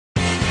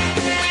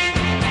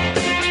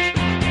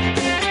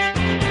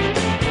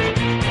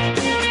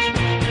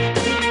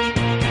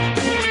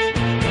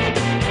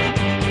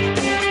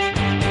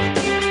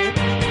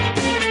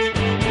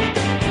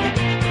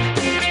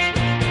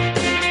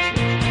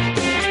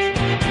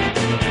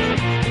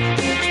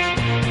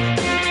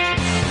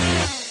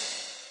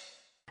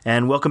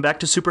And welcome back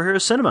to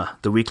Superhero Cinema,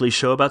 the weekly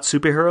show about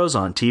superheroes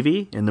on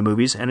TV, in the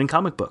movies, and in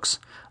comic books.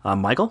 I'm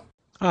Michael.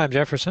 I'm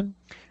Jefferson.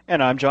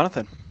 And I'm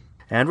Jonathan.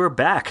 And we're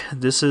back.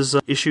 This is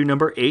issue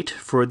number 8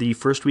 for the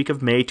first week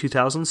of May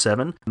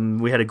 2007.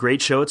 We had a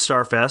great show at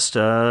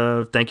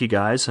Starfest. Thank you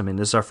guys. I mean,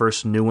 this is our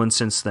first new one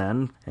since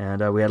then.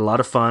 And we had a lot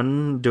of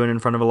fun doing it in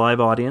front of a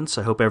live audience.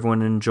 I hope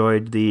everyone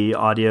enjoyed the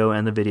audio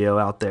and the video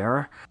out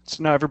there.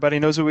 So now everybody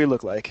knows what we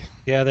look like.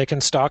 Yeah, they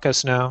can stalk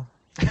us now.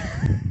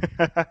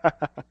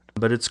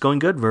 But it's going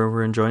good.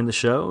 We're enjoying the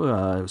show.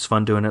 It was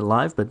fun doing it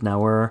live, but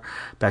now we're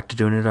back to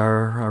doing it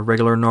our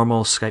regular,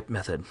 normal Skype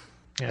method.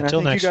 Yeah, and I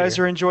think you guys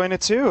are enjoying it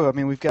too. I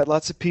mean, we've got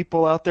lots of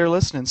people out there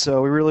listening,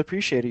 so we really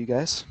appreciate it, you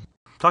guys.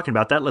 Talking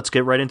about that, let's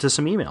get right into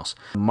some emails.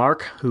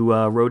 Mark, who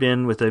wrote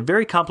in with a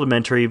very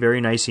complimentary,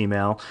 very nice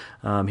email.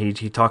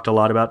 He talked a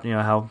lot about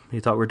how he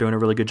thought we were doing a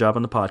really good job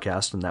on the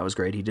podcast, and that was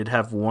great. He did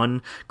have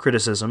one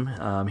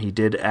criticism. He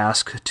did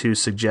ask to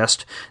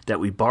suggest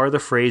that we bar the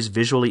phrase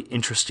visually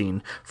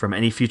interesting from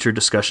any future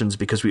discussions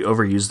because we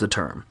overuse the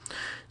term.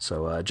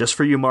 So just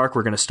for you, Mark,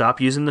 we're going to stop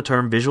using the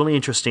term visually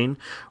interesting,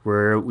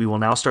 where we will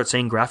now start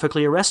saying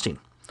graphically arresting.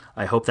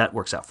 I hope that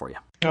works out for you.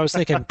 I was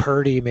thinking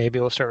purdy. Maybe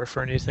we'll start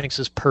referring to things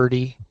as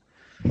purdy.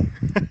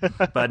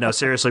 But no,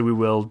 seriously, we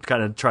will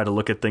kind of try to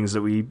look at things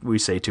that we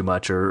say too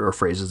much or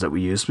phrases that we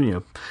use.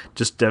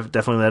 Just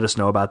definitely let us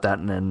know about that,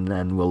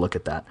 and we'll look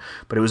at that.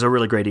 But it was a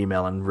really great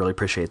email, and really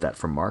appreciate that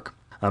from Mark.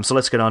 So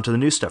let's get on to the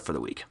news stuff for the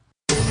week.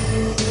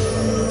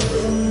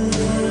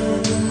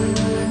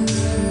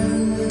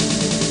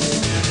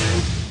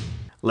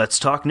 Let's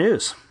talk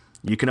news.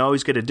 You can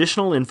always get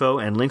additional info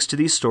and links to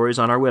these stories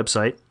on our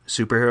website,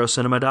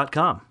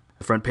 superherocinema.com.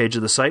 The front page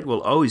of the site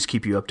will always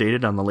keep you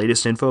updated on the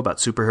latest info about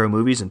superhero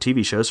movies and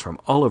TV shows from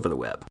all over the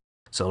web.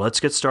 So let's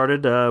get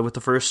started with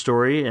the first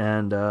story,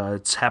 and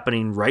it's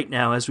happening right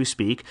now as we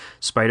speak.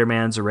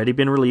 Spider-Man's already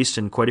been released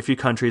in quite a few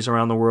countries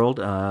around the world.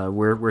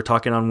 We're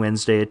talking on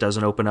Wednesday. It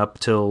doesn't open up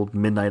till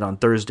midnight on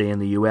Thursday in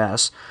the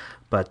U.S.,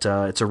 but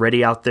it's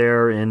already out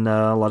there in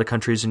a lot of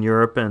countries in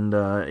Europe and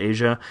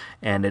Asia,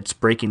 and it's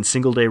breaking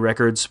single-day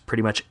records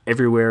pretty much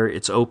everywhere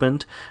it's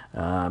opened.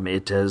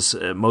 It has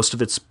most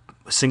of its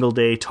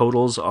single-day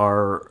totals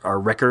are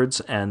records,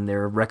 and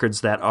they're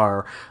records that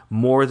are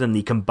more than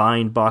the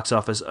combined box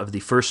office of the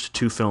first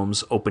two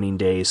films' opening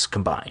days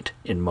combined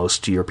in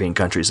most European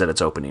countries that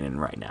it's opening in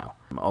right now.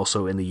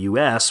 Also in the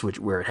U.S.,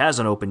 where it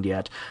hasn't opened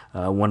yet,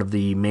 one of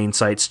the main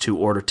sites to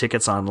order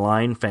tickets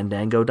online,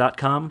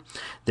 Fandango.com,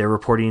 they're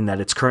reporting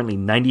that it's currently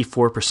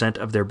 94%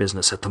 of their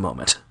business at the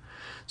moment.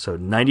 So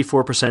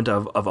 94%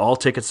 of all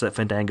tickets that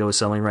Fandango is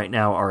selling right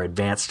now are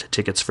advanced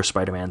tickets for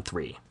Spider-Man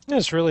 3.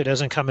 This really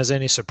doesn't come as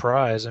any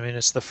surprise. I mean,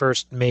 it's the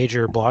first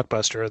major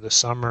blockbuster of the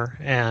summer,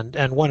 and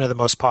one of the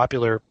most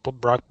popular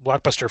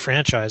blockbuster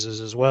franchises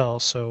as well.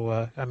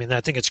 So, I mean,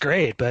 I think it's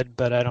great, but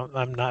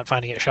I'm not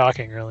finding it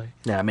shocking, really.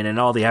 Yeah, I mean, and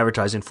all the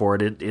advertising for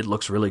it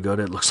looks really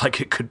good. It looks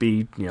like it could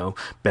be,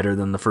 better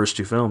than the first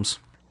two films.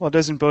 Well, it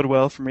doesn't bode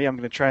well for me. I'm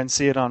going to try and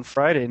see it on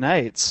Friday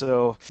night,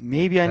 so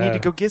maybe I need to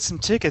go get some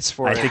tickes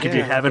for it. I think if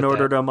you haven't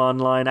ordered them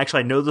online, actually,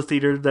 I know the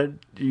theater that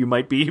you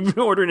might be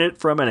ordering it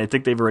from, and I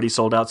think they've already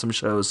sold out some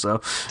shows. So,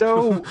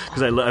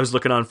 because I was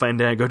looking on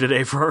Fandango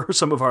today for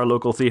some of our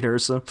local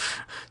theaters, so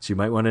you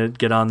might want to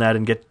get on that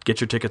and get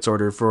your tickets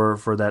ordered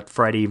for that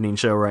Friday evening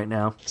show right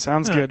now.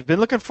 Sounds good. Been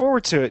looking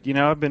forward to it.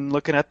 I've been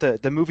looking at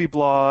the movie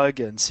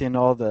blog and seeing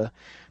all the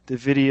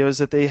videos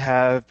that they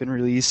have been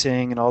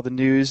releasing and all the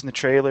news and the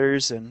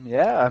trailers, and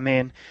yeah, I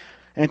mean,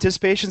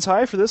 anticipation's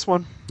high for this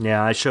one.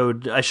 Yeah, I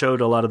showed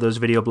a lot of those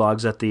video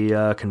blogs at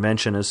the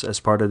convention as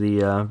part of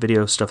the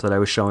video stuff that I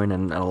was showing,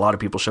 and a lot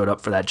of people showed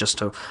up for that just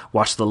to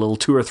watch the little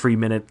 2 or 3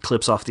 minute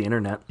clips off the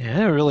internet.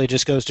 Yeah, it really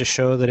just goes to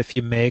show that if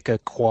you make a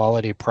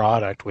quality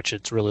product, which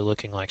it's really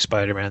looking like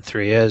Spider-Man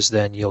 3 is,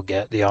 then you'll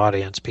get the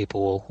audience.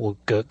 People will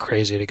go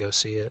crazy to go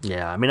see it.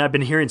 Yeah, I mean, I've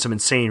been hearing some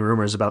insane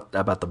rumors about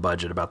the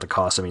budget, about the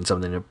cost. I mean,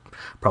 something that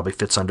probably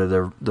fits under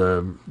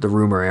the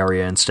rumor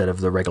area instead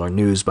of the regular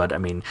news, but I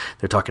mean,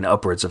 they're talking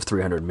upwards of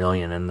 $300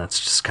 million, and that's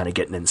just kind of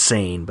getting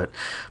insane.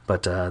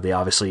 But they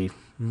obviously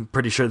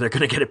pretty sure they're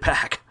going to get it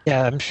back.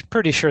 Yeah, I'm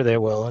pretty sure they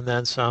will, and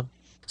then some.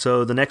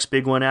 So the next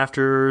big one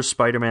after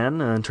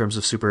Spider-Man in terms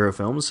of superhero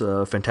films,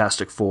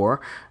 Fantastic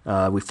Four.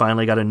 We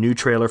finally got a new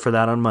trailer for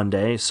that on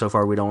Monday. So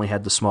far, we'd only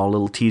had the small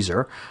little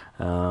teaser.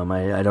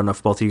 I don't know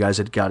if both of you guys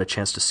had got a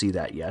chance to see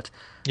that yet.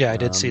 Yeah, I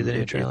did see the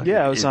new trailer.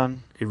 Yeah, it was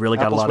on It really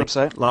Apple's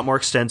got a lot more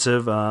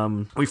extensive.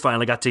 We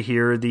finally got to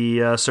hear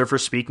the Surfer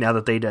speak now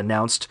that they'd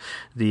announced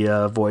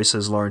the voice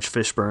as Lawrence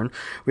Fishburne.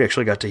 We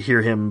actually got to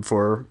hear him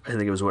for, I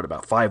think it was,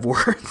 about 5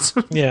 words?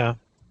 Yeah,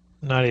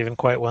 not even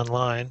quite one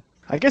line.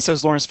 I guess it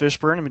was Lawrence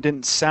Fishburne. I mean, it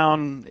didn't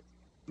sound,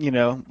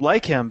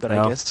 like him, but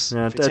I guess...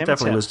 Yeah, that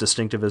definitely was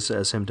distinctive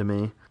as him to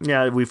me.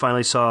 Yeah, we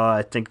finally saw,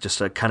 I think,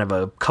 just a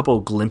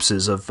couple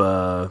glimpses of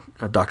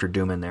Dr.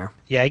 Doom in there.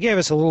 Yeah, he gave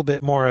us a little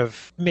bit more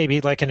of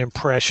maybe like an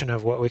impression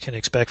of what we can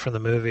expect from the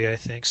movie, I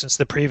think, since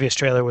the previous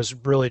trailer was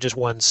really just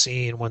one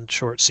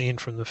short scene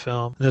from the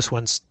film. This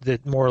one's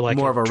more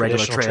of a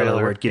regular trailer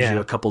where it gives you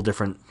a couple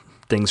different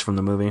things from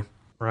the movie.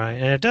 Right,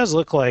 and it does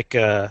look like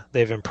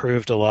they've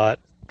improved a lot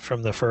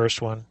from the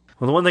first one.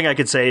 Well, the one thing I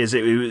could say is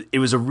it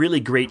was a really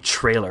great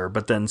trailer,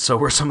 but then so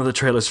were some of the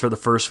trailers for the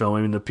first film.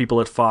 I mean, the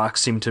people at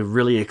Fox seem to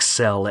really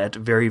excel at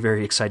very,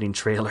 very exciting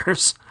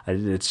trailers.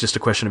 It's just a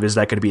question of, is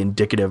that going to be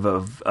indicative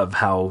of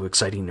how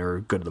exciting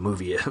or good the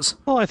movie is?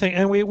 Well, I think,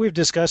 and we've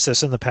discussed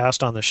this in the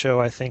past on the show,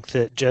 I think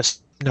that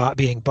just not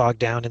being bogged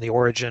down in the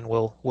origin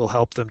will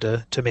help them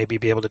to maybe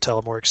be able to tell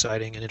a more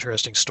exciting and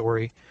interesting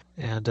story.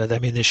 And I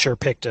mean, they sure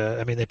picked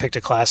they picked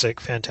a classic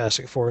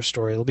Fantastic Four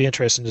story. It'll be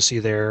interesting to see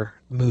their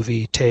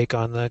movie take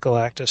on the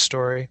Galactus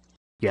story.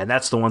 Yeah, and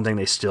that's the one thing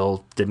they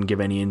still didn't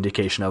give any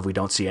indication of. We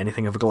don't see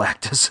anything of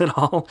Galactus at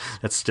all.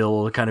 That's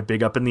still kind of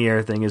big up in the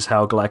air thing, is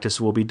how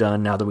Galactus will be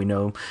done now that we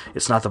know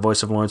it's not the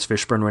voice of Lawrence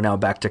Fishburne. We're now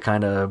back to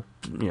kind of,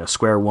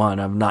 square one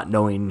of not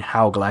knowing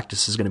how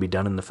Galactus is going to be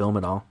done in the film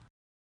at all.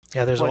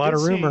 Yeah, there's a lot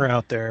of rumor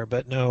out there,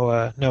 but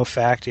no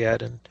fact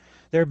yet. And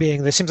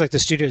it seems like the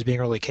studio is being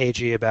really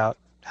cagey about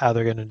how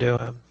they're going to do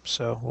him.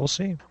 So we'll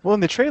see. Well,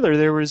 in the trailer,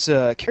 there was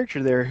a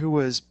character there who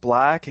was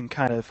black and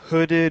kind of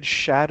hooded,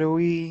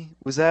 shadowy.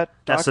 Was that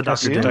That's the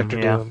Dr. Doom? Dr.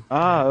 Yeah. Doom.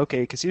 Ah,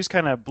 okay, because he was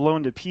kind of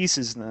blown to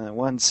pieces in the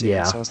one scene.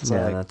 Yeah, so I was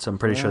like, I'm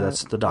pretty sure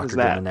that's the Dr.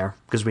 that? Doom in there,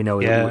 because we know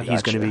he's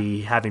gotcha. going to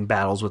be having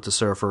battles with the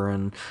Surfer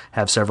and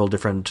have several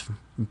different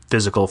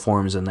physical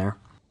forms in there.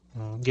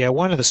 Yeah,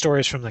 one of the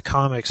stories from the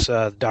comics,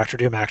 Dr.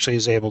 Doom actually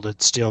is able to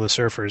steal the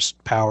Surfer's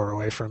power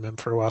away from him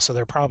for a while, so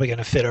they're probably going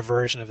to fit a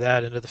version of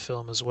that into the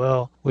film as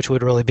well, which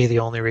would really be the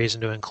only reason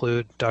to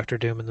include Dr.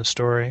 Doom in the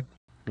story.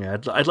 Yeah,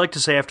 I'd like to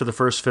say after the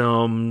first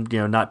film,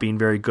 not being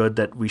very good,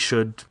 that we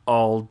should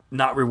all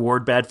not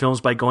reward bad films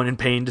by going and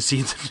paying to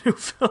see the new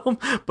film,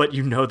 but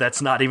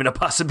that's not even a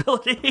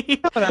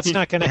possibility. No, that's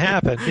not going to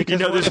happen. Because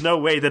there's no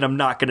way that I'm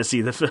not going to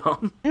see the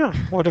film. Yeah,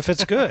 what if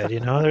it's good?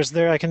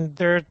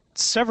 There are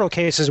several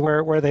cases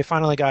where they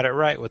finally got it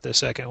right with the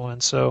second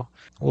one, so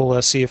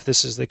we'll see if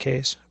this is the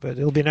case. But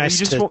it'll be nice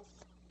you just won't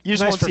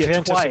see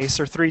it twice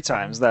or three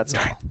times, that's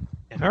all.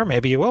 Or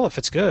maybe you will if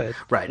it's good.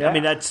 Right. Yeah, I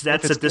mean, that's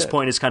at this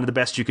point is kind of the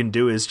best you can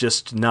do, is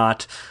just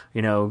not,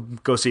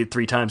 go see it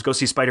 3 times. Go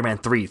see Spider-Man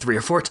 3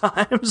 or 4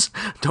 times.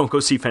 Don't go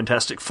see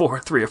Fantastic Four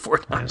 3 or 4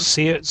 times.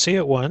 See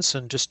it once,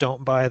 and just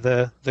don't buy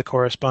the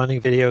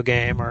corresponding video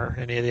game or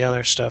any of the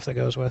other stuff that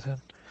goes with it.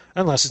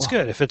 Unless it's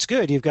good. If it's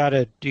good, you got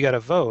to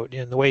vote,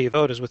 and the way you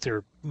vote is with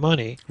your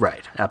money.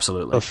 Right.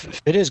 Absolutely.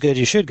 If it is good,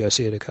 you should go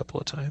see it a couple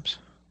of times.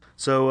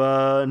 So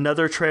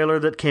another trailer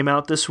that came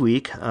out this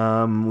week.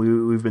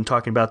 We've been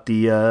talking about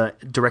the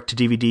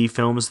direct-to-DVD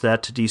films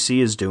that DC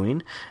is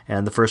doing,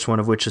 and the first one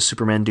of which is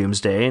Superman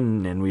Doomsday,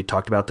 and we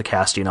talked about the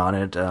casting on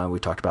it. We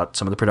talked about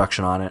some of the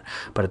production on it,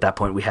 but at that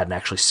point we hadn't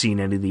actually seen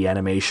any of the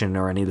animation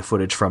or any of the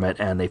footage from it,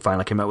 and they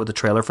finally came out with a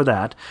trailer for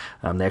that.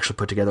 They actually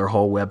put together a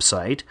whole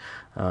website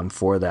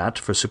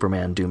for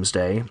Superman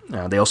Doomsday.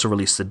 They also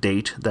released the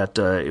date that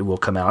it will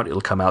come out.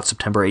 It'll come out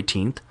September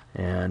 18th,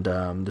 and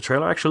the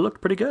trailer actually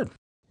looked pretty good.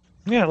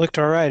 Yeah, it looked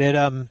all right.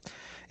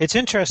 It's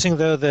interesting,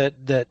 though,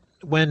 that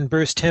when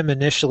Bruce Timm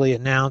initially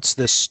announced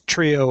this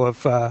trio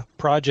of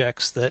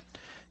projects that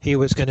he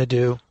was going to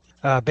do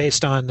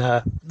based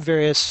on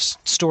various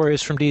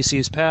stories from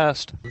DC's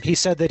past, he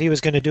said that he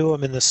was going to do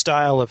them in the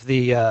style of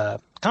the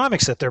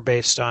comics that they're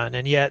based on,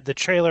 and yet the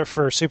trailer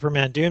for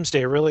Superman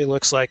Doomsday really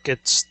looks like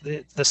it's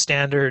the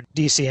standard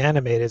DC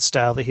animated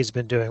style that he's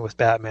been doing with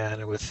Batman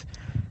and with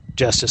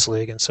Justice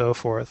League and so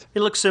forth.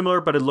 It looked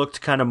similar, but it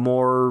looked kind of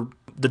more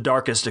the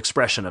darkest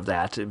expression of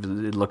that. It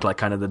looked like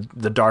kind of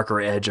the darker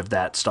edge of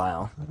that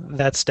style.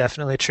 That's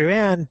definitely true.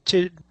 And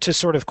to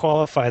sort of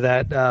qualify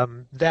that,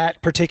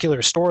 that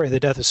particular story, the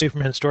Death of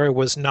Superman story,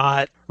 was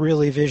not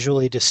really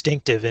visually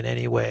distinctive in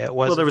any way. It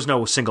wasn't. Well, there was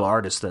no single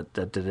artist that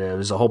did it. There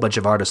was a whole bunch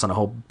of artists on a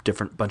whole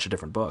bunch of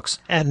different books.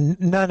 And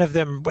none of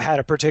them had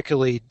a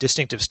particularly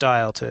distinctive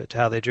style to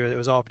how they drew it. It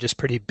was all just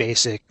pretty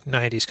basic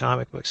 90s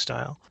comic book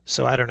style.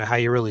 So I don't know how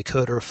you really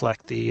could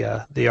reflect the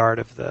art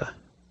of the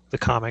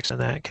comics in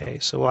that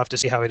case. So we'll have to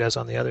see how he does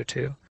on the other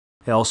two.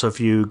 Also, if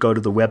you go to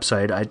the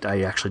website,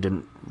 I actually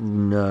didn't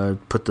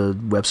put the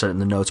website in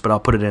the notes, but I'll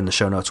put it in the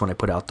show notes when I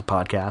put out the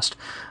podcast.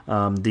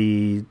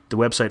 The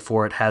website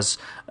for it has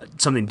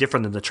something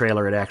different than the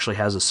trailer. It actually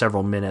has a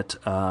several-minute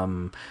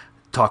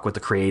talk with the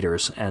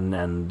creators and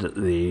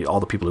all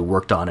the people who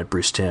worked on it.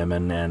 Bruce Timm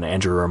and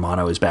Andrew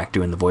Romano is back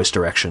doing the voice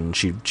direction.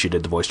 She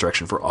did the voice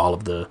direction for all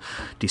of the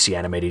DC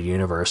animated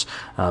universe.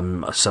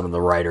 Some of the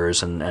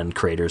writers and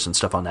creators and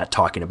stuff on that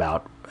talking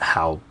about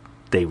how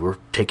they were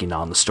taking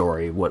on the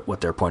story,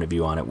 what their point of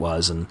view on it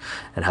was, and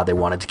how they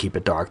wanted to keep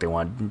it dark. They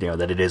wanted,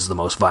 that it is the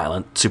most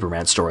violent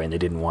Superman story, and they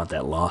didn't want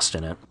that lost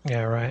in it.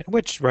 Yeah, right.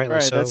 Which,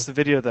 rightly so. That's the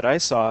video that I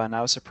saw, and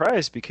I was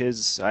surprised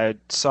because I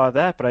saw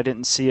that, but I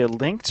didn't see a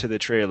link to the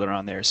trailer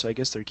on there, so I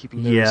guess they're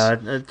keeping those I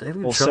think the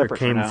trailer separate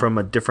came from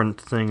a different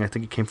thing. I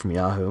think it came from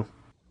Yahoo.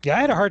 Yeah,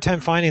 I had a hard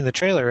time finding the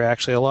trailer,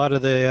 actually. A lot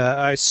of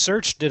I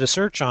did a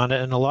search on it,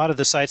 and a lot of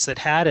the sites that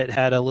had it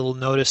had a little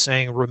notice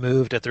saying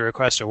removed at the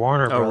request of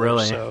Warner Brothers. Oh,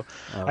 really? So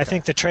Okay. I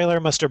think the trailer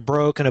must have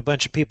broke, and a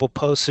bunch of people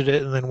posted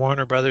it, and then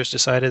Warner Brothers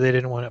decided they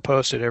didn't want it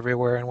posted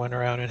everywhere and went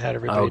around and had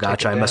everybody Oh,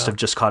 gotcha. take it I must down. have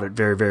just caught it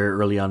very, very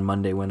early on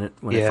Monday when it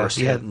first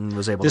hit and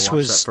was able to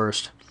watch that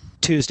first.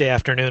 Tuesday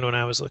afternoon when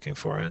I was looking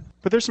for it.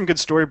 But there's some good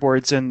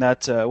storyboards in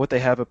that, what they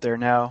have up there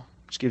now,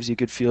 which gives you a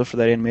good feel for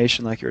that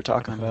animation like you were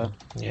talking about.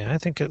 Yeah, I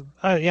think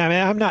I mean,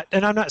 I'm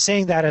not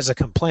saying that as a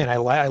complaint. I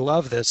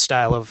love this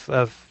style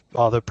of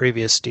all the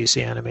previous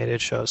DC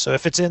animated shows. So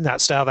if it's in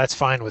that style, that's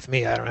fine with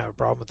me. I don't have a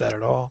problem with that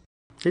at all.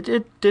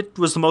 It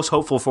was the most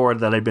hopeful for it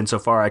that I'd been so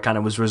far. I kind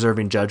of was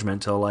reserving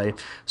judgment till I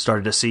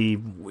started to see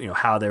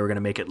how they were going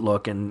to make it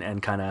look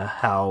and kind of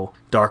how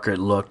darker it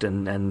looked,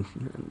 and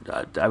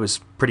I was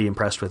pretty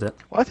impressed with it.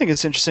 Well, I think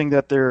it's interesting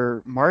that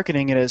they're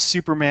marketing it as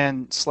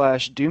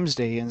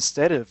Superman/Doomsday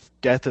instead of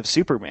Death of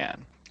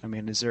Superman. I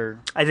mean, is there?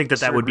 I think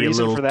that would be a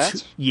little for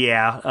that?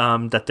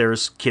 That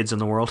there's kids in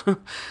the world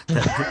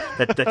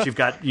that you've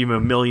got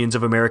millions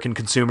of American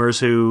consumers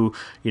who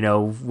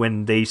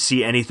when they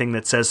see anything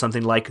that says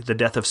something like the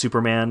death of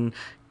Superman,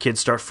 kids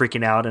start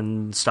freaking out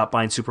and stop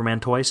buying Superman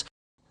toys.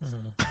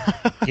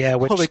 Mm-hmm. Yeah,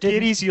 well, the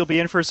kiddies, you'll be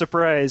in for a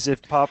surprise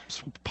if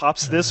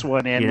pops this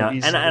one in.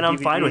 And I'm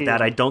fine with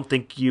that. I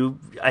think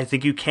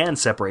you can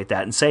separate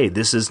that and say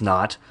this is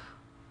not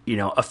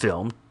a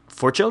film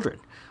for children.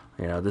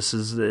 This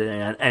is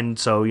and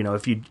so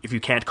if you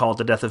can't call it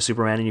the death of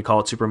Superman and you call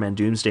it Superman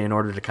Doomsday in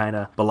order to kind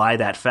of belie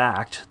that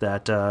fact,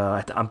 that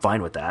I'm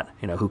fine with that.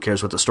 Who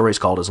cares what the story's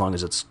called as long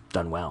as it's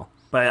done well.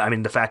 But I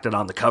mean, the fact that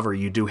on the cover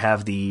you do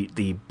have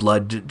the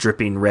blood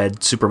dripping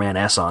red Superman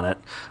S on it,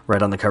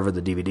 right on the cover of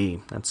the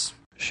DVD, that's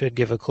should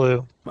give a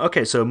clue.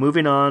 Okay, so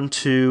moving on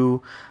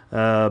to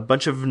a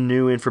bunch of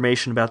new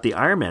information about the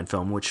Iron Man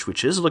film,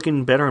 which is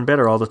looking better and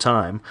better all the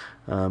time.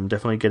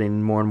 Definitely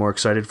getting more and more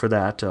excited for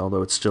that,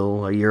 although it's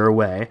still a year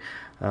away.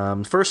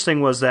 First thing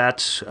was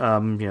that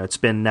it's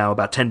been now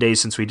about 10 days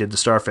since we did the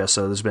Starfest,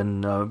 so there's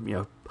been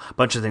a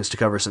bunch of things to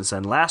cover since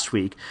then. Last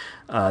week,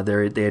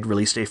 they had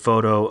released a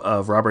photo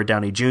of Robert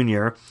Downey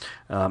Jr.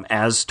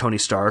 As Tony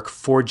Stark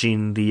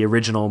forging the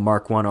original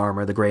Mark I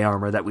armor, the gray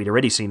armor that we'd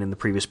already seen in the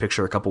previous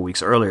picture a couple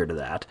weeks earlier to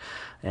that.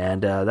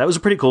 And that was a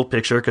pretty cool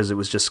picture because it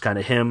was just kind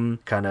of him,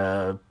 kind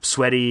of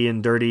sweaty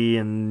and dirty,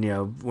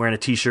 and wearing a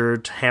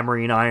t-shirt,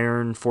 hammering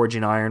iron,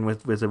 forging iron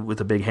with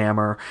a big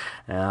hammer.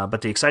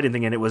 But the exciting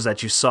thing in it was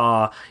that you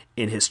saw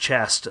in his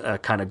chest a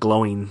kind of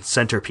glowing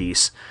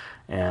centerpiece,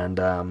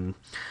 and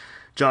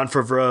Jon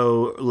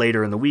Favreau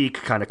later in the week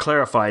kind of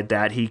clarified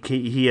that he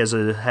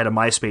had a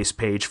MySpace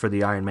page for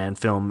the Iron Man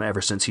film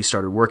ever since he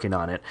started working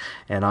on it,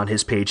 and on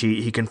his page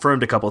he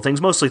confirmed a couple of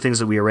things, mostly things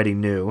that we already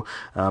knew,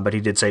 but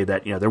he did say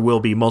that there will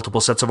be multiple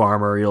sets of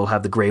armor. You'll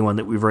have the gray one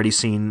that we've already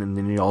seen, and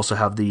then you also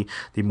have the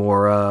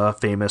more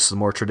famous, the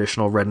more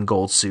traditional red and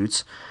gold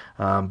suits.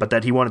 But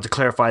that he wanted to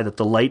clarify that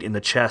the light in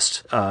the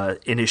chest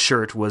in his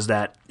shirt was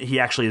that he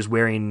actually is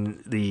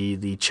wearing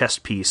the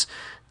chest piece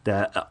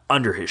that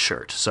under his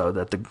shirt, so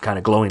that the kind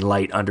of glowing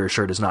light under his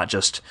shirt is not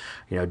just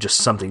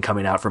something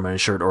coming out from his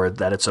shirt, or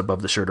that it's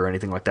above the shirt or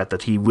anything like that.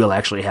 That he will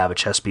actually have a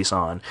chest piece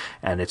on,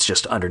 and it's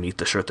just underneath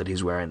the shirt that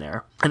he's wearing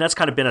there. And that's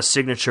kind of been a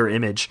signature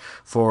image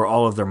for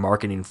all of their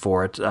marketing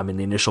for it. I mean,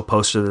 the initial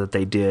poster that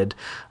they did,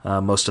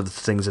 most of the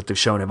things that they've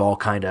shown have all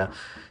kind of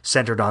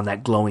centered on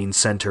that glowing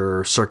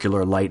center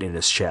circular light in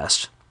his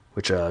chest,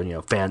 which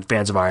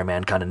fans of Iron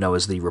Man kind of know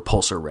as the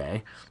repulsor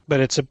ray. But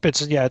it's a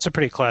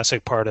pretty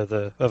classic part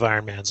of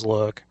Iron Man's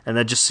look. And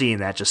then just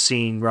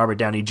seeing Robert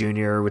Downey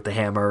Jr. with the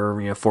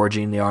hammer,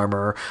 forging the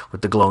armor with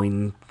the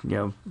glowing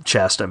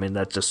chest. I mean,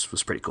 that just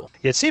was pretty cool.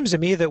 It seems to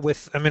me that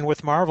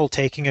with Marvel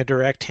taking a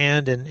direct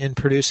hand in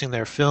producing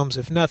their films,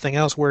 if nothing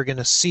else, we're going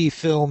to see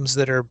films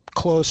that are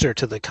closer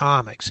to the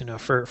comics.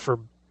 For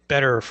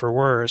better or for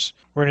worse,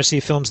 we're going to see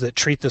films that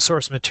treat the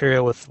source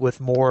material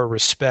with more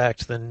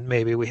respect than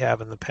maybe we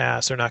have in the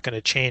past. They're not going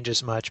to change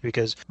as much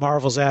because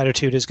Marvel's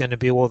attitude is going to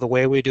be, well, the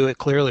way we do it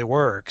clearly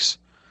works,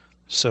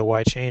 so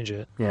why change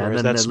it? Yeah, and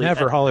that's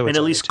never Hollywood's and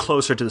at least attitude.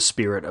 closer to the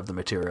spirit of the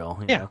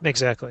material. Yeah,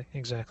 exactly.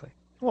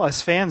 Well,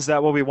 as fans,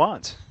 that's what we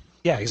want.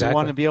 Yeah, exactly. We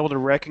want to be able to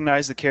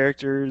recognize the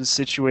characters,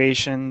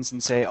 situations,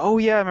 and say, oh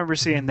yeah, I remember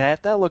seeing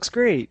that. That looks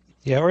great.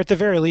 Yeah, or at the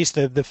very least,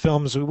 the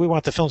films, we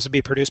want the films to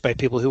be produced by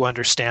people who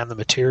understand the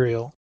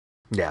material.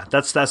 Yeah,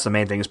 that's the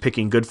main thing, is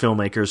picking good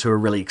filmmakers who are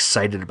really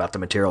excited about the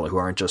material, who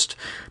aren't just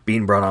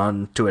being brought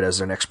on to it as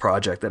their next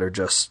project,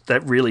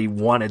 that really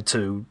wanted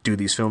to do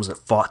these films, that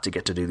fought to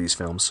get to do these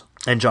films.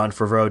 And Jon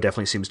Favreau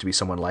definitely seems to be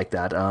someone like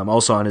that.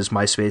 Also on his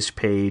MySpace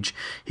page,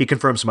 he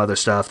confirmed some other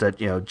stuff, that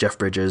Jeff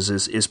Bridges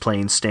is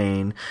playing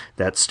Stain,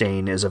 that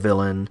Stain is a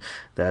villain,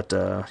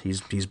 that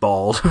he's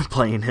bald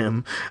playing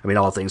him. I mean,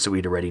 all things that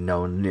we'd already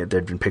known.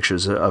 There'd been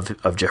pictures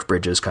of Jeff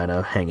Bridges kind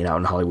of hanging out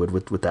in Hollywood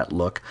with that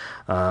look.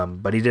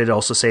 But he did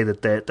also say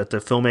that the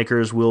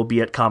filmmakers will be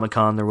at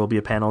Comic-Con. There will be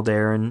a panel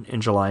there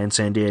in July in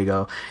San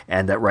Diego,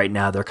 and that right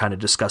now they're kind of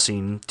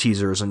discussing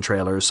teasers and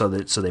trailers, so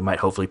they might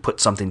hopefully put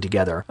something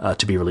together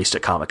to be released released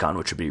at Comic-Con,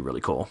 which would be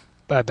really cool.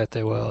 I bet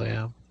they will,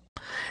 yeah.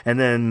 And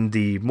then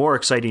the more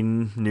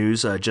exciting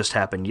news just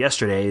happened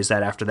yesterday is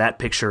that after that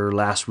picture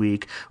last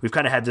week, we've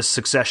kind of had this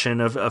succession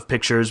of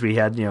pictures. We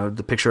had,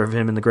 the picture of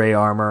him in the gray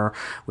armor.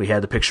 We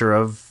had the picture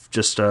of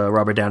just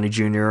Robert Downey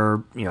Jr.,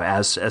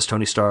 as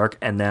Tony Stark.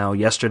 And now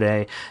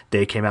yesterday,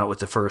 they came out with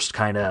the first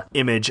kind of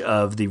image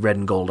of the red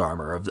and gold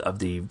armor, of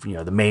the,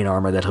 the main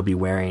armor that he'll be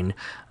wearing.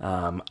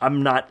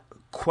 I'm not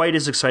quite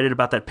as excited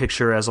about that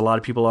picture as a lot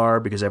of people are,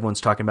 because everyone's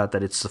talking about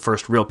that it's the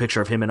first real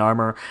picture of him in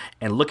armor.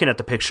 And looking at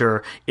the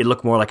picture, it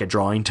looked more like a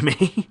drawing to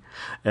me.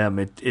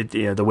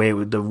 The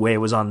way it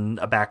was on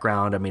a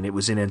background. I mean, it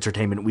was in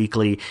Entertainment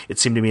Weekly. It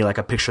seemed to me like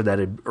a picture that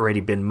had already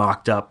been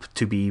mocked up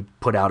to be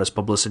put out as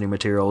publicity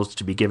materials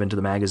to be given to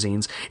the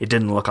magazines. It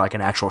didn't look like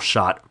an actual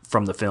shot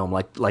from the film,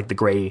 like the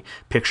gray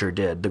picture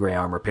did. The gray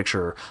armor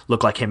picture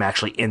looked like him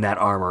actually in that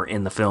armor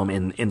in the film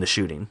in the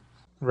shooting.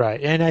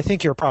 Right, and I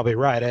think you're probably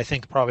right. I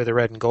think probably the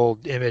red and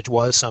gold image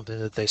was something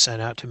that they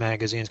sent out to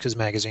magazines, because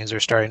magazines are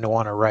starting to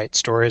want to write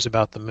stories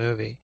about the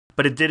movie.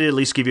 But it did at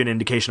least give you an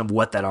indication of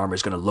what that armor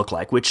is going to look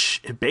like,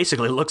 which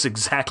basically looks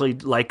exactly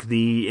like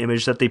the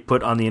image that they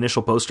put on the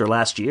initial poster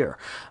last year.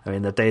 I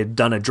mean, that they had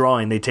done a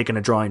drawing, they'd taken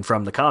a drawing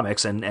from the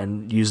comics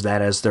and used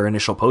that as their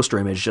initial poster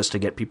image just to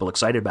get people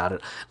excited about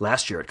it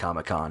last year at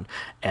Comic-Con.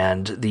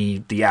 And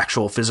the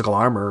actual physical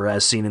armor,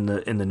 as seen in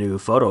the new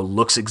photo,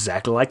 looks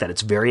exactly like that.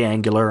 It's very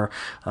angular.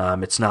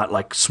 It's not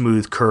like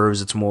smooth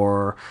curves. It's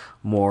more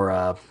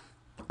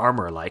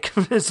armor-like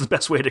is the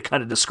best way to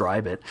kind of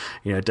describe it.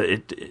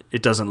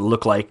 It doesn't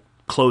look like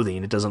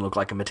clothing. It doesn't look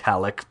like a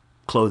metallic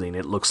clothing.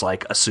 It looks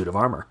like a suit of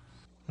armor.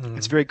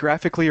 It's very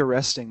graphically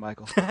arresting,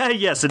 Michael.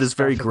 Yes, it is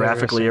very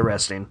graphically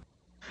arresting.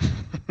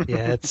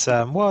 Yeah, it's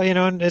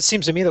and it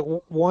seems to me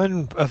that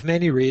one of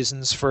many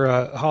reasons for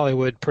a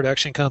Hollywood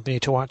production company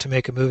to want to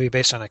make a movie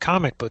based on a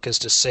comic book is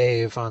to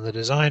save on the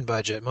design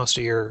budget. Most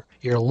of your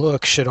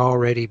look should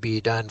already be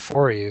done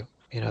for you.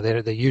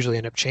 They usually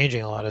end up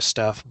changing a lot of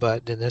stuff,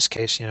 but in this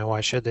case, why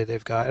should they?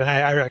 They've got, and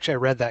I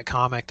read that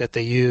comic that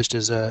they used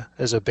as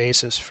a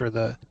basis for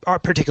the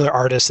particular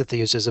artist that they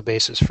used as a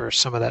basis for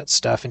some of that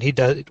stuff, and he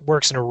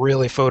works in a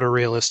really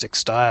photorealistic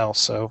style,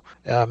 so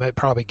it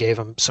probably gave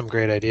him some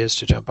great ideas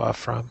to jump off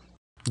from.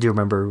 Do you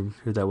remember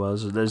who that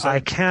was? I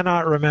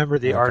cannot remember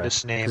the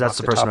artist's name. That's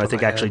the person I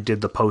think actually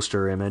did the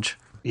poster image.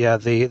 Yeah,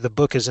 the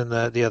book is in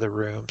the other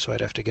room, so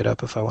I'd have to get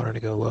up if I wanted to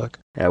go look.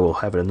 Yeah, we'll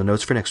have it in the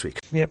notes for next week.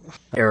 Yep.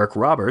 Eric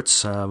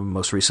Roberts,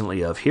 most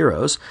recently of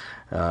Heroes,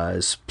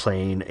 is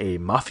playing a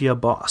mafia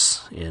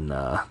boss in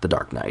The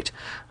Dark Knight.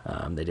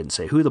 They didn't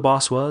say who the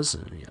boss was.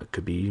 It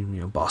could be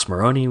Boss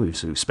Maroni.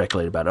 We've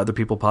speculated about other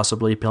people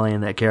possibly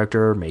playing that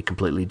character. It may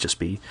completely just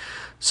be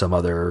some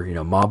other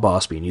mob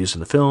boss being used in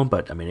the film.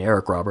 But I mean,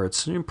 Eric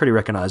Roberts, pretty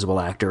recognizable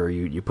actor.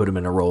 You put him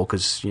in a role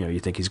because you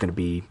think he's going to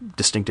be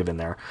distinctive in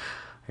there.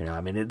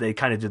 They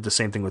kind of did the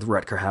same thing with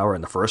Rutger Hauer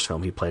in the first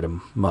film. He played a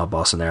mob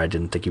boss in there. I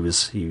didn't think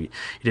he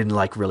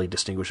didn't really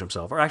distinguish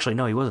himself. Or actually,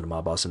 no, he wasn't a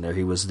mob boss in there.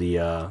 He was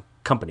the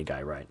company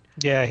guy, right?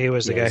 Yeah, he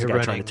was the guy who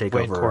was trying to take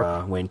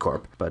over Wayne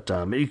Corp. But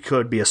it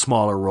could be a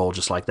smaller role,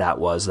 just like that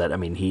was. That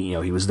he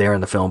was there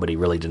in the film, but he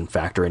really didn't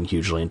factor in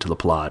hugely into the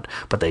plot.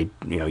 But they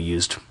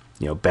used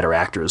better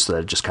actors, so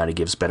that it just kind of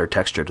gives better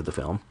texture to the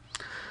film.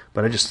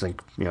 But I just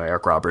think,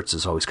 Eric Roberts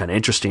is always kind of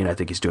interesting. I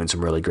think he's doing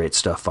some really great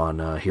stuff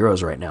on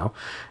Heroes right now.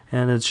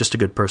 And it's just a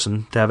good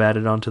person to have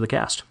added onto the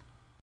cast.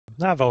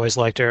 I've always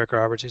liked Eric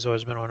Roberts. He's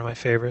always been one of my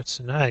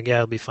favorites. And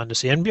it'll be fun to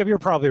see. And you're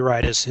probably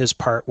right, his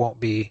part won't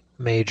be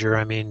major.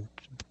 I mean,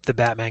 the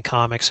Batman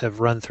comics have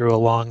run through a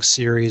long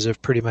series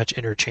of pretty much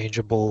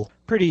interchangeable,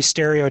 pretty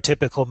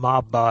stereotypical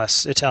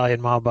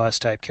Italian mob boss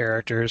type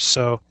characters.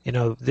 So,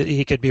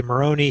 he could be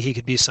Maroni, he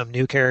could be some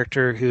new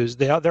character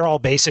they're all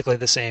basically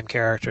the same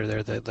character.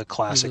 They're the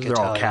classic They're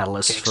Italian all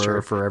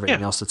catalysts for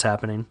everything else that's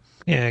happening.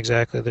 Yeah,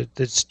 exactly.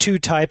 There's two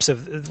types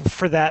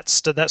for that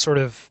sort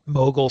of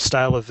mogul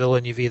style of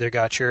villain. You've either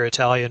got your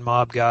Italian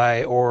mob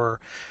guy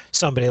or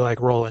somebody like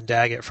Roland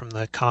Daggett from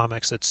the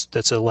comics.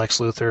 That's a Lex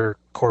Luthor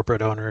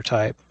corporate owner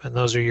type, and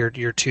those are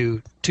your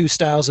two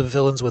styles of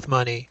villains with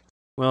money.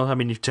 Well,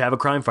 to have a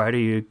crime fighter,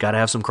 you got to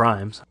have some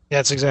crimes.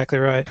 That's exactly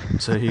right.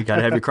 So you got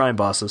to have your crime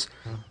bosses.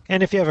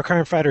 And if you have a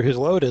crime fighter who's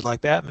loaded like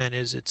Batman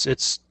is,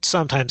 it's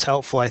sometimes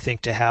helpful, I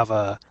think, to have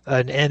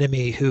an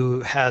enemy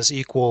who has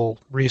equal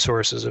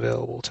resources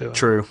available to him.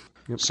 True.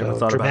 So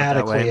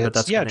dramatically,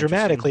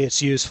 dramatically,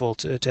 it's useful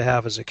to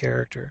have as a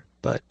character.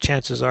 But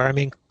chances are,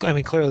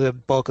 clearly the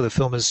bulk of the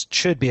film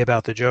should be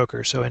about the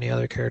Joker, so any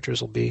other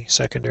characters will be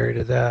secondary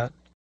to that.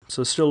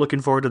 So still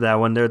looking forward to that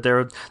one.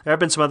 There have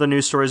been some other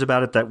news stories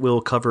about it that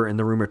we'll cover in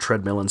the rumor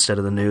treadmill instead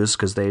of the news,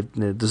 because this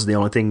is the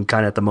only thing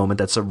kind of at the moment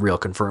that's a real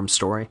confirmed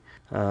story.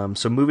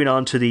 So moving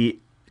on to the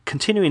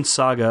continuing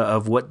saga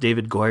of what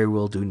David Goyer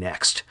will do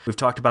next. We've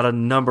talked about a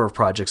number of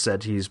projects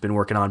that he's been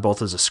working on,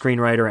 both as a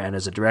screenwriter and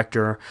as a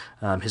director.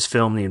 His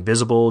film, The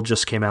Invisible,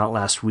 just came out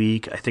last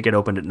week. I think it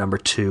opened at number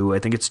 2. I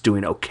think it's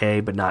doing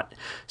okay, but not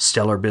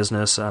stellar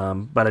business.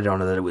 But I don't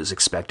know that it was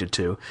expected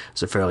to.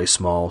 It's a fairly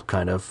small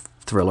kind of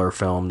thriller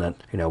film that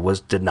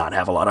did not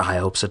have a lot of high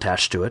hopes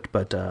attached to it,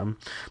 but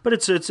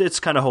it's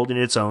kind of holding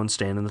its own,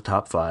 staying in the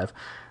top 5.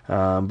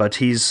 But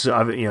he's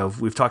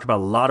we've talked about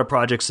a lot of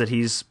projects that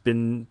he's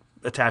been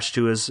attached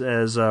to as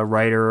a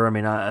writer. I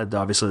mean,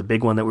 obviously the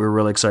big one that we were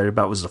really excited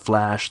about was The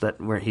Flash,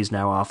 where he's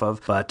now off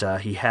of, but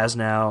he has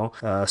now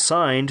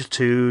signed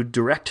to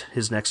direct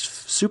his next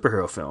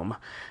superhero film.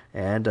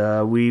 And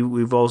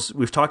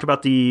we've talked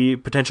about the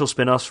potential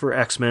spin-offs for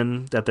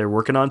X-Men that they're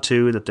working on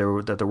too, that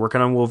they're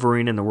working on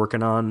Wolverine and they're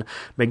working on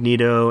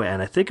Magneto.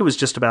 And I think it was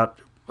just about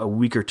a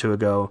week or two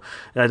ago,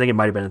 and I think it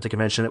might have been at the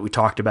convention, that we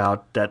talked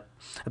about that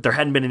there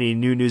hadn't been any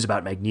new news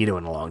about Magneto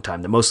in a long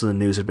time, that most of the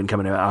news had been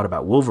coming out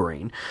about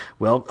Wolverine.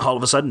 Well, all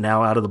of a sudden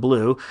now, out of the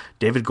blue,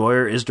 David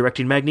Goyer is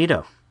directing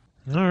Magneto.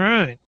 All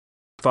right.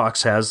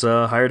 Fox has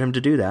hired him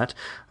to do that.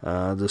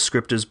 The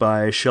script is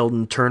by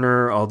Sheldon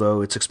Turner,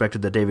 although it's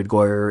expected that David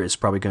Goyer is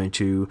probably going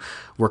to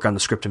work on the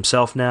script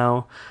himself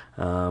now.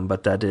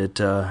 But that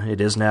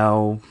it is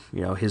now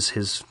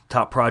his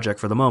top project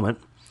for the moment.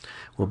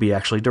 Will be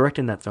actually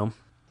directing that film.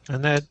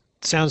 And that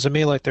sounds to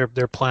me like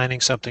they're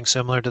planning something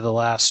similar to the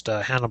last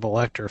Hannibal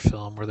Lecter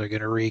film, where they're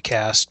going to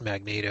recast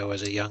Magneto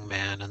as a young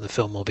man, and the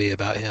film will be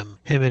about him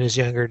in his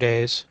younger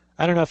days.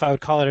 I don't know if I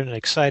would call it an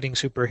exciting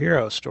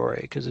superhero story,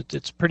 because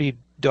it's pretty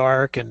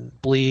dark and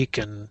bleak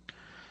and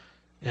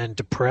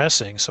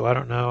depressing. So I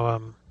don't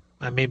know.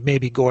 I mean,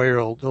 maybe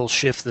Goyer will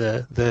shift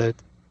the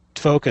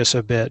focus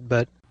a bit,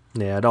 but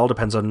yeah, it all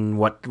depends on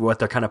what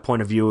their kind of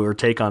point of view or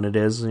take on it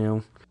is.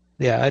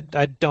 Yeah,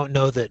 I don't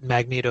know that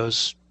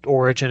Magneto's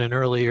origin and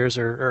early years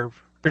are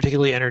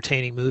particularly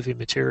entertaining movie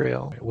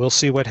material. We'll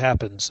see what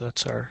happens.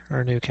 That's our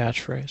new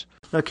catchphrase.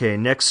 Okay,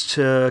 next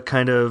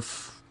kind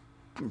of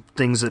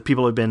things that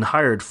people have been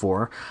hired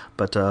for,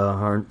 but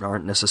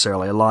aren't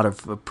necessarily a lot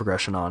of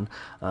progression on.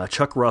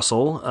 Chuck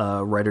Russell,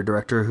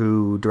 writer-director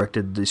who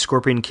directed The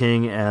Scorpion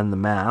King and The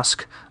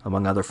Mask,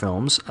 among other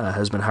films,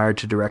 has been hired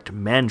to direct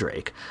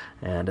Mandrake.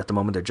 And at the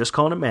moment, they're just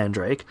calling it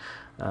Mandrake.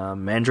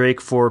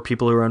 Mandrake, for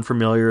people who are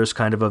unfamiliar, is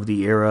kind of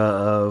the era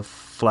of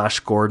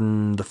Flash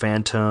Gordon, The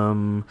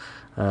Phantom,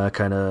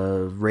 kind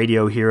of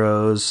radio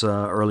heroes,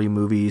 early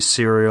movies,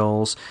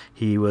 serials.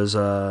 He was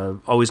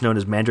always known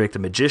as Mandrake the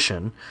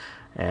Magician.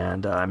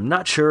 And I'm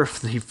not sure if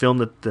the film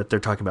that they're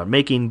talking about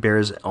making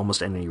bears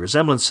almost any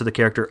resemblance to the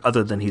character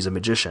other than he's a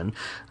magician.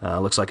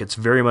 Looks like it's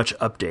very much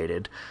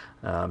updated.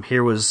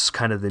 Here was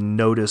kind of the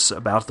notice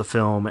about the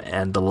film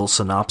and the little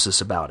synopsis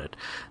about it.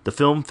 The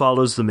film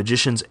follows the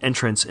magician's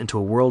entrance into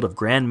a world of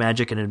grand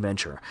magic and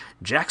adventure.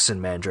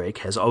 Jackson Mandrake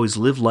has always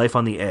lived life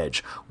on the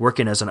edge.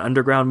 Working as an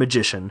underground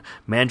magician,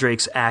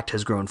 Mandrake's act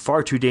has grown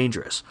far too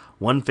dangerous.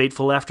 One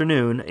fateful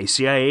afternoon, a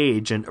CIA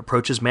agent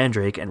approaches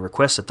Mandrake and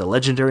requests that the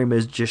legendary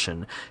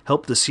magician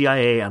help the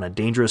CIA on a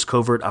dangerous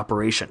covert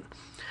operation.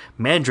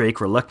 Mandrake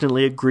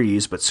reluctantly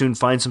agrees, but soon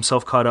finds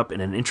himself caught up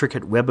in an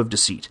intricate web of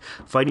deceit,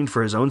 fighting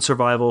for his own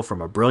survival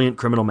from a brilliant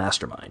criminal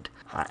mastermind.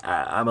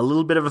 I'm a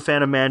little bit of a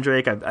fan of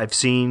Mandrake. I've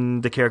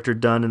seen the character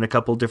done in a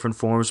couple different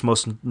forms,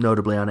 most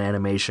notably on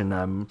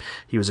animation.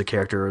 He was a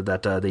character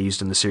that they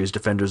used in the series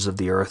Defenders of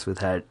the Earth,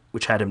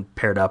 which had him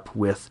paired up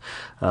with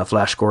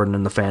Flash Gordon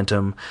and the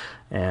Phantom,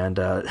 and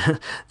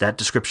that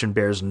description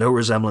bears no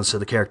resemblance to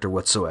the character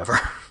whatsoever.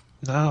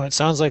 No, it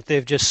sounds like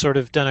they've just sort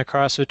of done a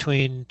cross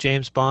between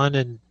James Bond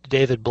and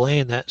David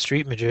Blaine, that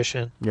street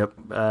magician. Yep.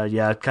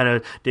 Yeah, kind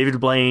of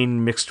David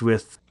Blaine mixed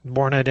with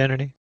Bourne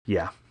Identity.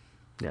 Yeah.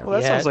 Yeah. Well,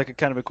 that sounds like a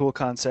kind of a cool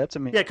concept. I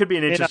mean, yeah, it could be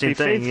an interesting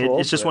thing. Faithful,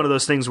 it's just one of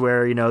those things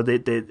where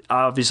they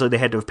obviously they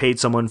had to have paid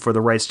someone for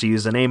the rights to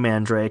use the name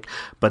Mandrake,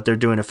 but they're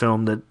doing a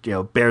film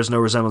that bears no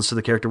resemblance to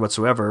the character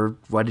whatsoever.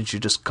 Why didn't you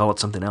just call it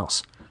something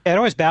else? Yeah, it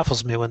always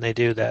baffles me when they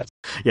do that.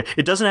 Yeah,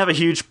 it doesn't have a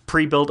huge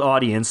pre-built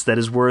audience that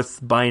is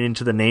worth buying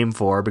into the name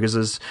for, because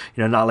there's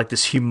not like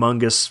this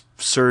humongous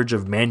surge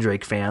of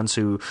Mandrake fans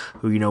who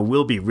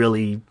will be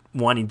really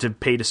wanting to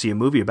pay to see a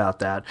movie about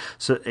that.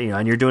 So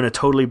and you're doing a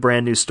totally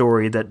brand new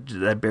story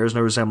that bears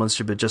no resemblance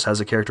to, but just has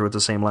a character with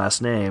the same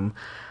last name.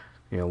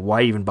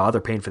 Why even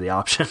bother paying for the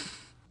option?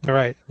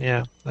 Right,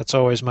 yeah. That's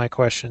always my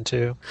question,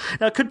 too.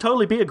 Now, it could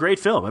totally be a great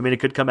film. I mean, it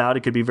could come out,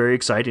 it could be very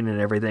exciting and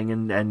everything,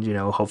 and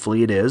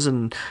hopefully it is,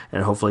 and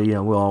hopefully,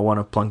 we'll all want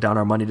to plunk down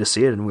our money to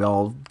see it, and we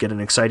all get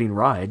an exciting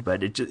ride,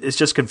 but it's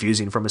just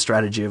confusing from a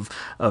strategy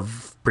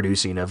of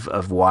producing,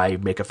 of why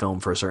make a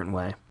film for a certain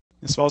way.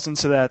 This falls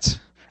into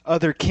that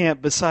other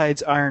camp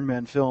besides Iron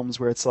Man films,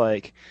 where it's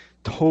like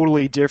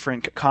totally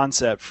different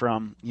concept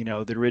from,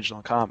 the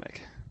original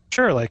comic.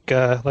 Sure, like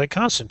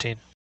Constantine.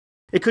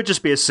 It could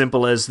just be as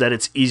simple as that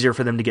it's easier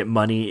for them to get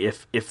money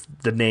if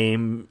the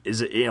name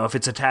is, if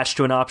it's attached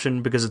to an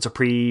option because it's a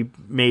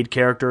pre-made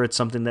character, it's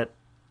something that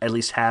at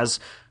least has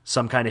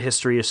some kind of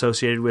history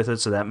associated with it,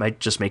 so that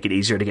might just make it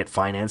easier to get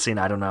financing.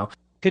 I don't know.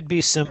 could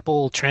be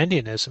simple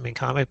trendiness. I mean,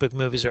 comic book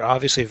movies are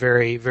obviously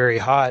very, very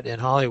hot in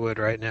Hollywood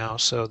right now.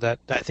 So that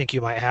I think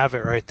you might have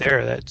it right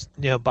there.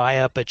 That buy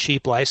up a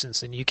cheap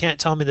license, and you can't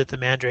tell me that the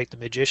Mandrake the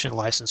Magician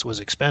license was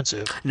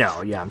expensive.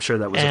 No, yeah, I'm sure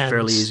that was a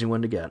fairly easy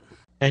one to get.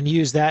 And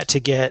use that to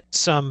get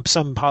some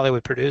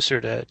Hollywood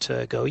producer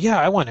to go, yeah,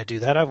 I want to do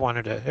that. I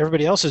wanted to.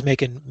 Everybody else is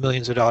making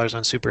millions of dollars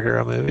on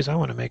superhero movies. I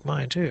want to make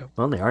mine too.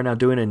 Well, they are now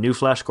doing a new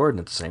Flash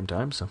Gordon at the same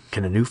time. So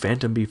can a new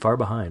Phantom be far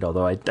behind?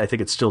 Although I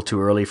think it's still too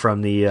early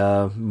from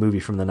the movie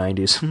from the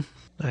 90s.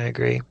 I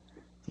agree.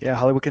 Yeah,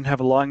 Hollywood can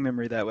have a long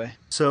memory that way.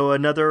 So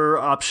another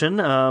option,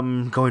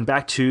 going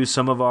back to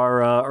some of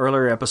our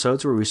earlier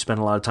episodes where we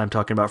spent a lot of time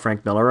talking about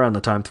Frank Miller on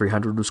the time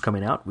 300 was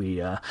coming out,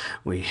 we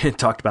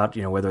talked about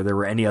whether there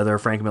were any other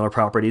Frank Miller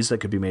properties that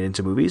could be made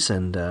into movies,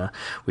 and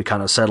we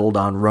kind of settled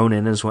on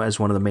Ronin as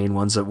one of the main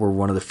ones that were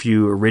one of the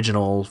few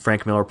original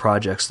Frank Miller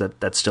projects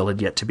that still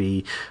had yet to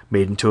be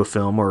made into a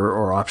film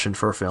or optioned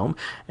for a film.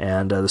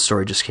 And the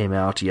story just came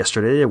out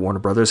yesterday. Warner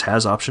Brothers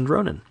has optioned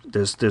Ronin.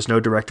 There's no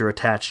director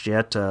attached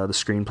yet. The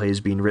screenplay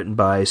is being written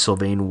by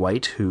Sylvain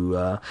White, who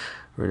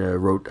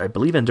wrote, I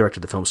believe, and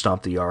directed the film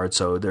Stomp the Yard,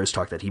 so there's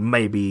talk that he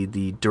may be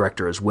the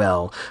director as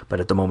well, but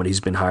at the moment he's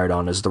been hired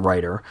on as the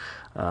writer.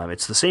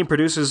 It's the same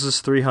producers as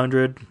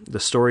 300. The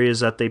story is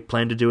that they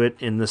plan to do it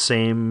in the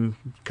same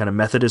kind of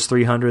method as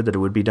 300, that it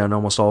would be done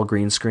almost all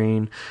green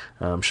screen,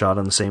 shot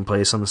in the same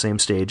place on the same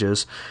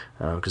stages,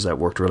 because that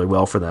worked really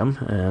well for them.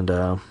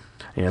 And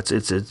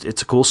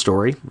it's a cool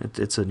story.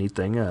 It's a neat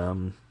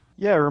thing.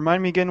 Yeah,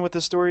 remind me again what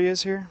the story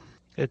is here.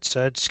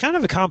 It's kind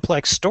of a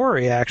complex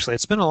story, actually.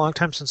 It's been a long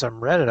time since I've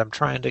read it. I'm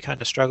trying to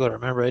kind of struggle to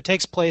remember. It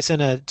takes place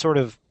in a sort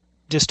of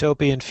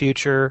dystopian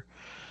future,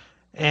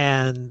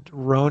 and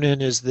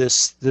Ronin is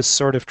this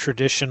sort of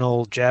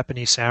traditional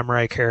Japanese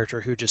samurai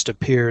character who just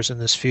appears in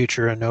this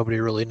future, and nobody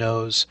really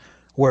knows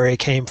where he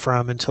came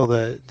from until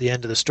the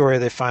end of the story.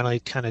 They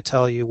finally kind of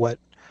tell you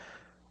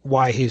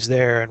why he's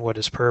there and what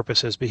his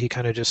purpose is, but he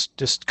kind of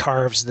just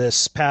carves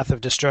this path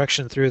of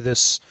destruction through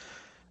this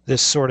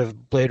sort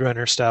of Blade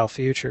Runner style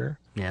future.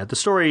 Yeah, the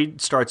story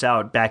starts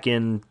out back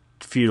in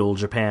feudal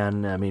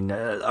Japan. I mean,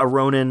 a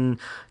Ronin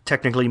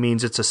technically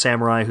means it's a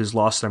samurai who's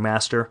lost their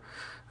master.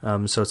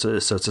 So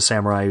it's a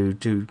samurai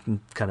who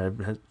kind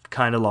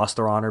of lost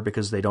their honor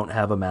because they don't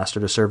have a master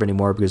to serve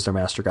anymore because their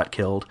master got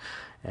killed.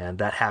 And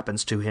that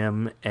happens to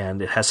him, and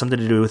it has something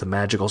to do with a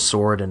magical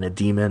sword and a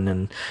demon,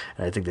 and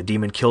I think the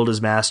demon killed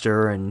his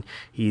master, and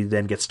he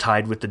then gets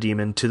tied with the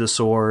demon to the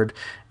sword,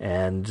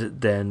 and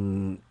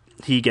then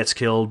he gets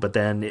killed, but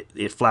then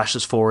it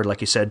flashes forward, like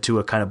you said, to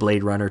a kind of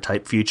Blade Runner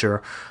type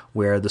future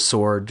where the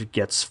sword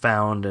gets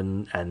found,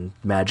 and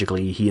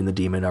magically he and the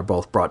demon are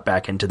both brought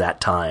back into that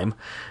time.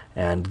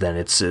 And then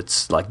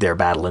it's like their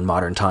battle in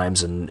modern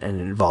times and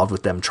involved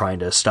with them trying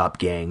to stop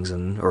gangs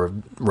or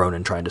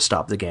Ronin trying to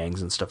stop the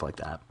gangs and stuff like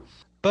that.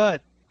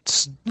 But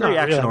it's very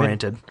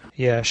action-oriented.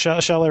 Yeah,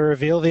 shall I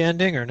reveal the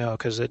ending or no?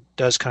 Because it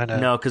does kind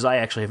of... No, because I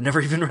actually have never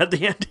even read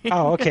the ending.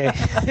 Oh, okay.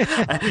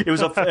 It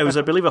was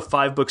I believe, a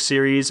 5-book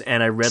series,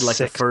 and I read like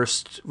 6. the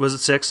first... Was it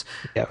 6?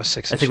 Yeah, it was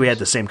 6. I think we had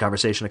the same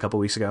conversation a couple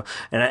weeks ago.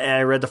 And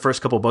I read the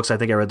first couple books. I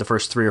think I read the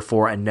first 3 or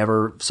 4 and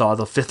never saw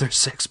the 5th or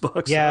 6th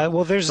books. Yeah,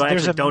 well, I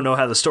actually don't know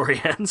how the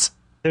story ends.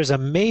 There's a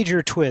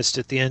major twist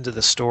at the end of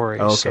the story.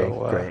 Okay,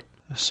 so, great.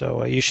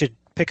 So you should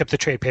pick up the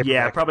trade paperback.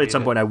 Yeah, probably at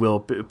some point I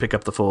will pick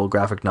up the full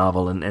graphic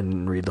novel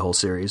and read the whole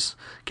series,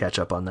 catch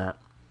up on that.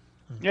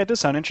 Yeah, it does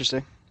sound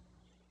interesting.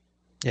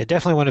 Yeah,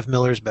 definitely one of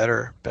Miller's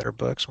better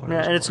books.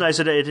 Yeah, and it's nice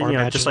that it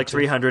just like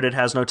 300, it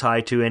has no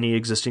tie to any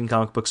existing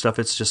comic book stuff.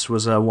 It just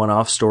was a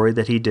one-off story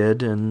that he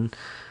did, and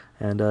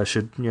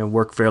should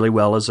work fairly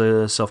well as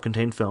a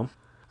self-contained film.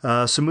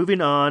 So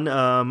moving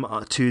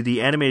on to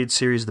the animated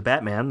series, The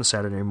Batman, the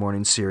Saturday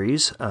morning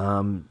series.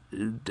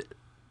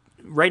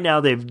 Right now,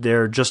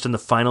 they're just in the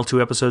final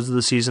 2 episodes of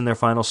the season, their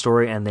final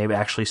story, and they've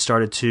actually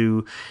started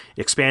to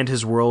expand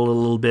his world a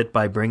little bit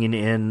by bringing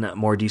in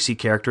more DC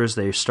characters.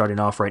 They're starting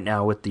off right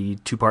now with the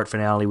 2-part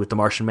finale with the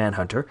Martian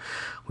Manhunter,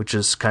 which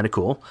is kind of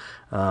cool.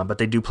 But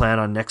they do plan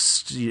on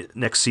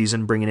next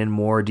season bringing in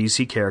more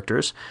DC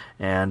characters,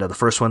 and the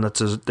first one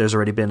there's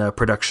already been a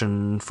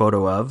production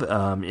photo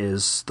of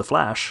is the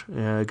Flash,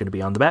 going to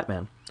be on the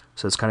Batman.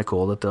 So it's kind of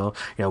cool that they'll,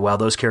 while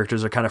those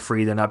characters are kind of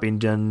free, they're not being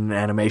done in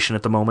animation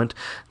at the moment,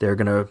 they're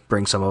going to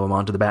bring some of them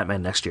onto the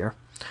Batman next year.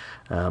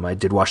 I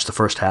did watch the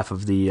first half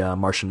of the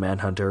Martian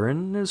Manhunter,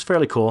 and it was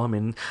fairly cool. I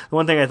mean, the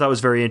one thing I thought was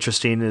very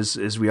interesting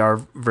is we are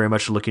very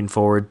much looking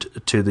forward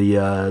to the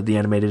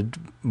animated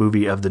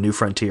movie of The New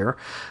Frontier,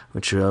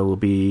 which will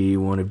be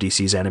one of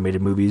DC's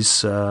animated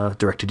movies,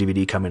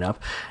 direct-to-DVD coming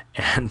up.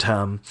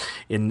 And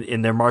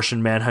in their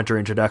Martian Manhunter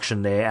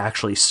introduction, they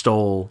actually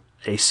stole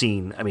a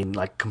scene. I mean,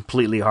 like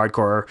completely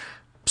hardcore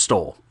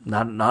stole,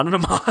 not an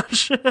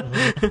homage.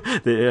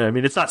 Mm-hmm. I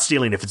mean, it's not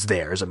stealing if it's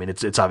theirs. I mean,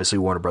 it's obviously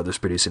Warner Brothers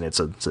producing it,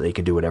 so they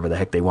can do whatever the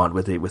heck they want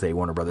with a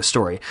Warner Brothers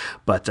story.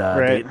 But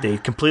Right. they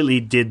completely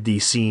did the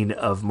scene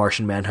of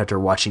Martian Manhunter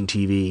watching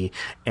TV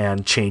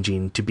and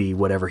changing to be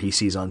whatever he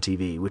sees on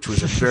TV, which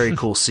was a very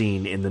cool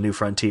scene in The New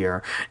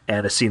Frontier,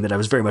 and a scene that I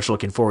was very much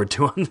looking forward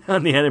to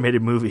on the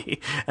animated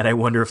movie. And I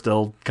wonder if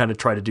they'll kind of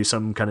try to do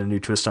some kind of new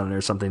twist on it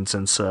or something,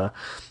 since the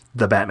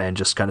Batman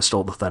just kind of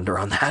stole the thunder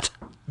on that.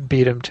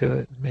 Beat him to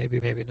it.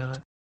 Maybe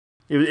not.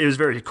 It was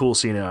very cool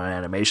seeing it on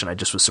animation. I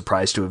just was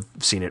surprised to have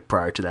seen it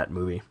prior to that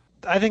movie.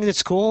 I think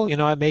it's cool. You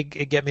know, it may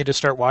get me to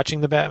start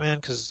watching the Batman,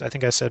 because I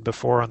think I said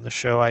before on the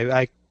show,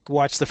 I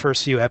watched the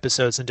first few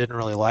episodes and didn't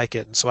really like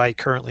it, and so I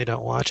currently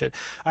don't watch it.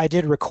 I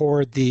did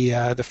record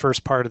the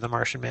first part of the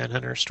Martian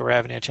Manhunter story. I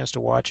haven't had a chance to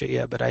watch it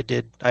yet, but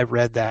I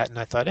read that and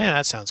I thought,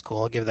 that sounds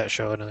cool. I'll give that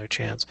show another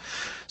chance.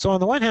 So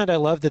on the one hand, I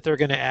love that they're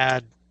going to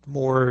add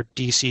more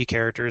DC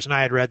characters, and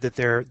I had read that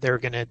they're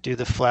going to do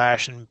the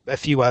Flash and a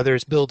few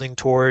others, building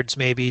towards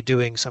maybe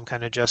doing some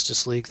kind of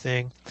Justice League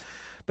thing.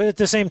 But at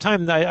the same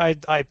time,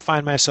 I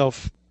find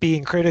myself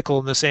being critical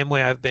in the same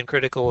way I've been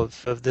critical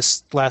of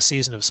this last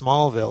season of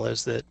Smallville,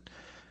 is that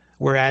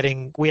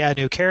we add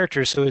new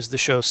characters, so is the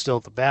show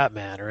still the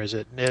Batman, or is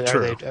it?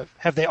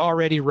 Have they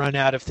already run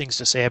out of things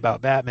to say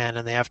about Batman,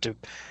 and they have to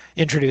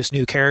introduce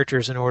new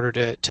characters in order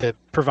to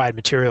provide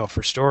material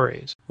for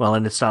stories? Well,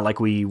 and it's not like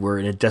we were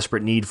in a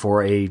desperate need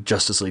for a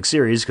Justice League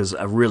series, because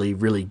a really,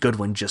 really good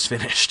one just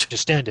finished.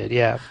 Just ended,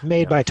 yeah.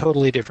 Made by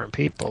totally different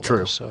people. True.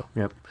 Though, so.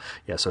 Yep.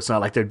 Yeah, so it's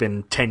not like there'd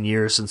been 10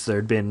 years since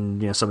there'd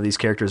been some of these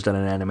characters done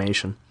in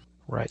animation.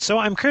 Right. So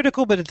I'm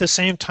critical, but at the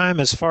same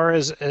time, as far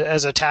as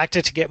a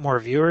tactic to get more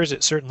viewers,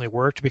 it certainly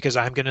worked, because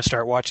I'm going to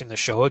start watching the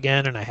show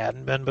again, and I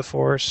hadn't been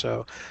before.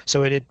 So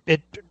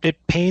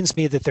it pains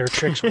me that their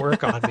tricks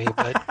work on me,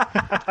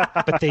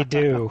 but they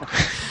do.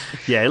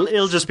 Yeah,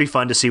 it'll just be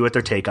fun to see what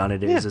their take on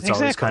it is. Yeah, it's exactly,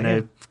 always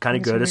kind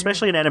of good,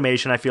 especially in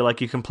animation. I feel like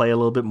you can play a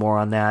little bit more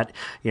on that.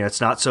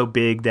 It's not so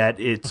big that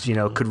it's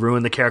could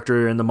ruin the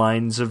character in the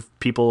minds of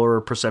people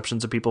or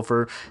perceptions of people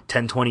for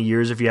 10, 20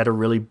 years if you had a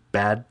really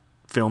bad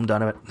film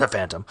done of it, The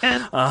Phantom.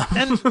 And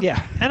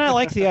I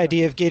like the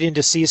idea of getting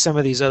to see some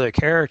of these other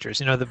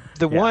characters.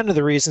 One of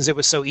the reasons it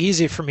was so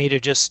easy for me to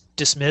just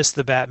dismiss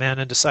the Batman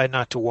and decide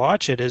not to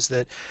watch it is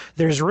that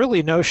there's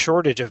really no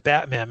shortage of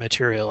Batman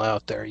material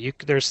out there.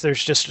 There's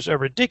just a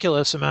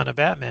ridiculous amount of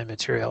Batman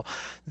material.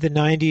 The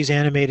 90s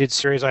animated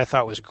series I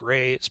thought was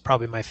great. It's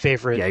probably my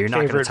favorite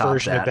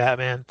version of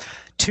Batman.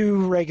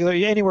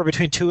 Anywhere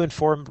between 2 and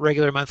 4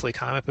 regular monthly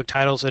comic book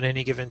titles at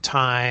any given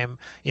time.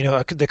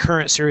 The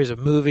current series of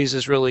movies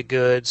is really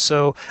good.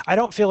 So I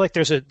don't feel like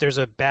there's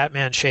a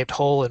Batman-shaped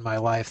hole in my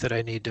life that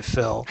I need to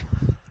fill.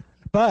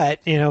 But,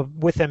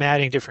 with them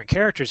adding different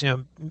characters,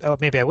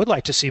 maybe I would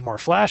like to see more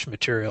Flash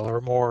material or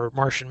more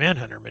Martian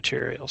Manhunter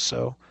material.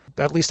 So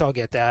at least I'll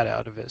get that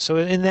out of it. So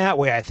in that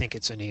way, I think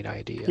it's a neat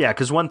idea. Yeah,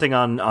 because one thing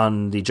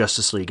on the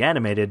Justice League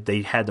animated,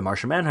 they had the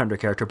Martian Manhunter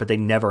character, but they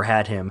never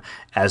had him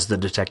as the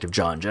Detective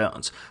John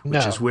Jones,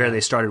 which is where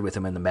they started with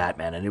him in the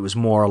Batman. And it was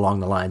more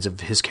along the lines of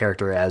his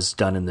character as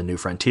done in The New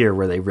Frontier,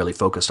 where they really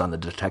focused on the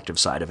detective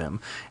side of him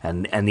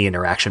and the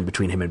interaction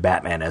between him and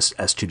Batman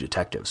as two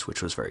detectives,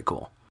 which was very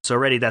cool. So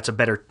already that's a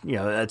better,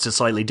 that's a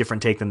slightly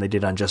different take than they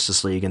did on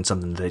Justice League, and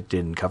something they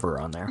didn't cover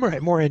on there.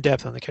 Right, more in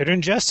depth on the character.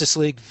 And Justice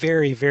League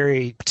very,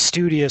 very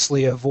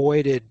studiously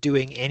avoided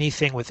doing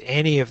anything with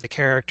any of the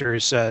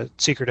characters'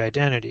 secret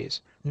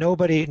identities.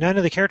 None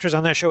of the characters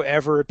on that show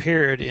ever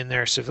appeared in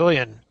their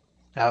civilian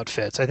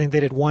outfits. I think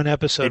they did one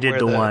episode. They did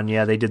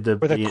they did the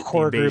where the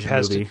core group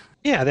has movie.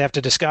 they have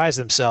to disguise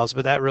themselves,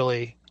 but that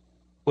really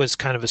was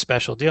kind of a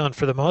special deal. And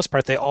for the most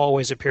part, they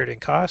always appeared in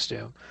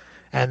costume.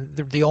 And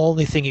the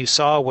only thing you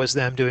saw was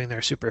them doing their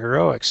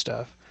superheroic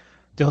stuff.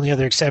 The only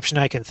other exception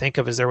I can think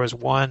of is there was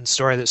one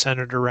story that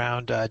centered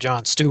around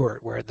Jon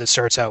Stewart, where this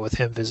starts out with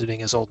him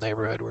visiting his old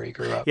neighborhood where he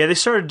grew up. Yeah, they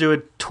started to do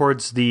it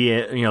towards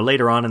the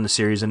later on in the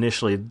series.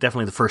 Initially,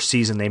 definitely the first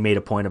season, they made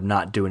a point of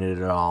not doing it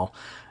at all.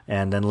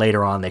 And then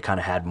later on, they kind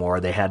of had more.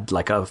 They had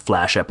like a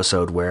Flash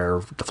episode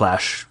where the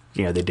Flash,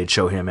 they did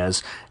show him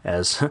as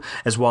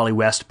Wally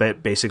West,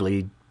 but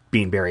basically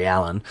being Barry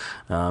Allen.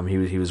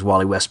 He was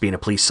Wally West being a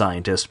police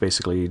scientist,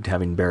 basically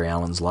having Barry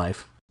Allen's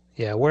life.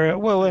 Yeah, when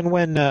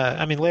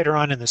later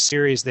on in the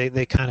series,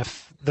 they kind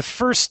of, the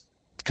first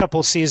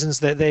couple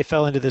seasons that they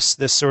fell into this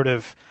sort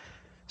of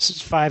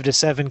 5 to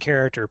 7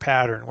 character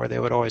pattern where they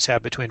would always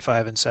have between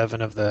 5 and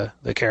 7 of the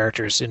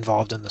characters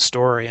involved in the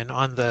story. And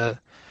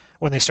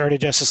when they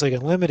started Justice League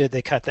Unlimited,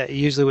 they cut that. It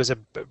usually was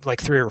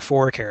like 3 or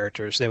 4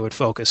 characters they would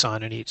focus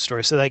on in each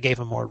story, so that gave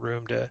them more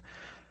room to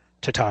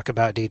talk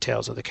about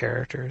details of the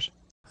characters.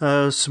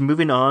 So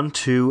moving on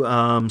to,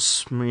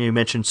 you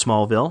mentioned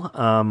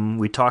Smallville.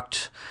 We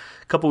talked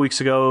a couple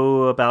weeks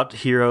ago about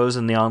Heroes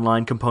and the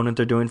online component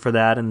they're doing for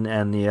that, and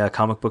the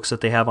comic books that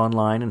they have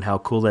online, and how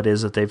cool that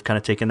is that they've kind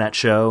of taken that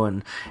show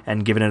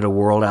and given it a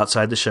world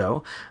outside the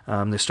show.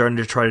 They're starting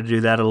to try to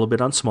do that a little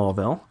bit on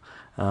Smallville.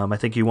 I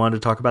think you wanted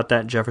to talk about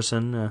that,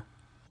 Jefferson.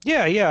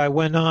 Yeah. I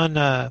went on.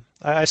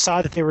 I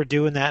saw that they were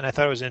doing that, and I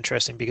thought it was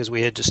interesting because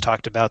we had just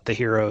talked about the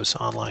Heroes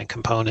online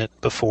component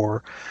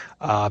before.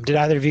 Did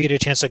either of you get a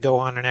chance to go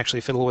on and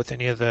actually fiddle with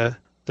any of the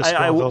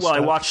Smallville I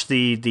stuff? watched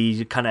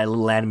the kind of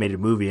little animated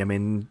movie. I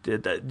mean,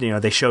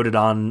 they showed it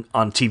on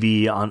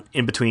TV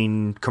in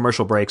between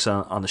commercial breaks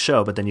on the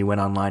show, but then you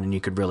went online and you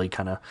could really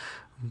kind of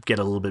get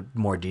a little bit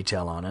more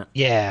detail on it.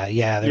 Yeah.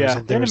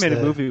 The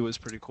animated movie was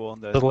pretty cool.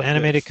 The little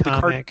animated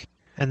comic,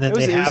 and then it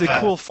was a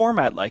cool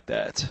format like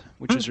that,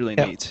 which was really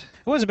neat.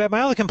 It wasn't bad.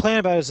 My only complaint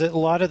about it is that a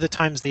lot of the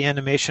times the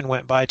animation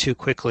went by too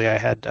quickly. I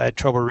had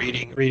trouble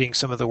reading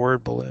some of the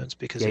word balloons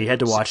because you had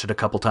to watch it a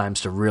couple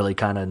times to really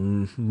kind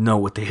of know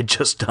what they had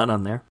just done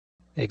on there.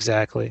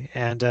 Exactly.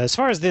 And as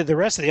far as the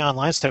rest of the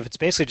online stuff, it's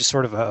basically just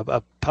sort of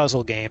a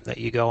puzzle game that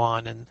you go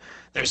on, and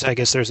there's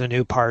a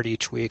new part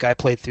each week. I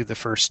played through the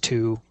first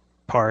two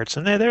parts,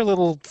 and they're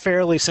little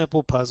fairly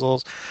simple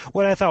puzzles.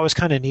 What I thought was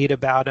kind of neat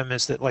about them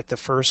is that, like, the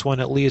first one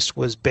at least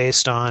was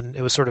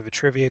it was sort of a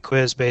trivia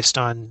quiz based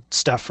on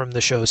stuff from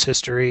the show's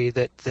history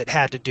that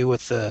had to do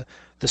with the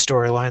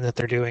storyline that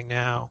they're doing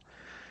now.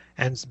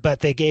 But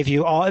they gave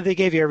you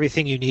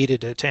everything you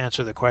needed to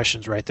answer the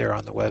questions right there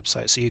on the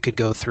website. So you could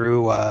go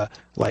through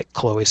like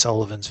Chloe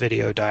Sullivan's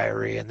video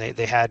diary, and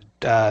they had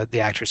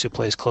the actress who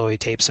plays Chloe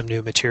tape some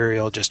new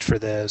material just for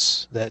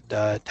this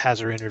that has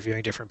her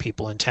interviewing different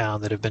people in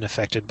town that have been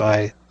affected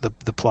by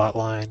the plot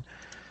line.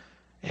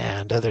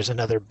 And there's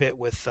another bit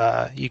with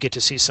you get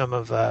to see some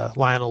of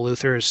Lionel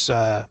Luthor's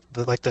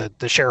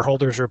the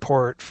shareholders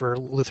report for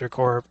Luthor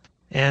Corp,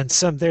 and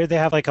some there they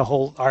have like a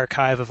whole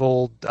archive of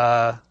old.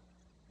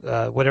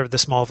 Whatever the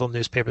Smallville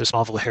newspaper, the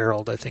Smallville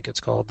Herald, I think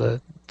it's called,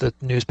 the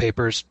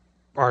newspaper's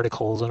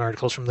articles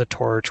from the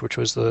Torch, which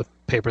was the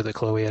paper that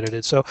Chloe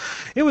edited. So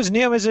it was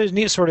neat. It was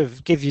neat to sort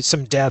of give you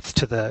some depth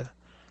to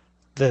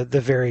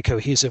the very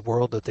cohesive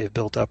world that they've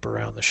built up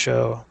around the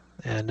show,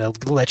 and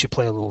let you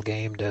play a little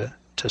game to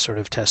sort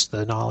of test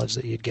the knowledge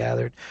that you'd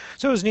gathered.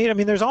 So it was neat. I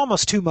mean, there's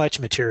almost too much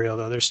material,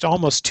 though. There's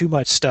almost too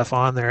much stuff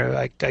on there.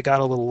 I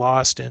got a little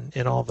lost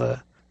in all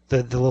the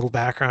little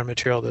background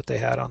material that they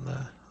had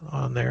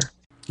on there.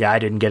 Yeah, I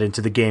didn't get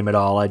into the game at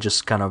all. I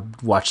just kind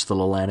of watched the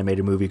little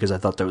animated movie because I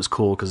thought that was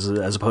cool. Because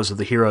as opposed to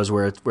the Heroes,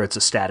 where it's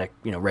a static,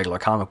 regular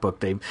comic book,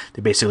 they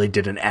basically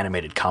did an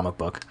animated comic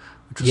book,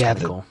 which was kind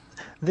of cool.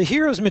 The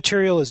Heroes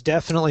material is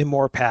definitely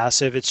more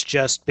passive. It's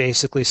just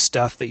basically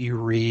stuff that you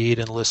read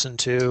and listen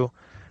to,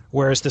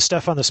 whereas the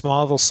stuff on the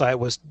Smallville site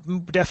was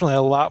definitely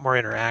a lot more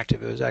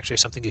interactive. It was actually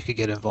something you could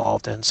get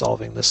involved in,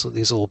 solving these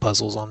little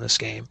puzzles on this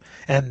game,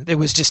 and it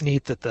was just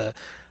neat that the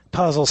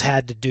puzzles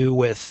had to do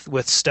with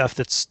stuff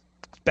that's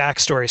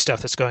backstory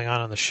stuff that's going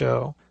on the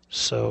show.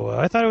 So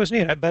I thought it was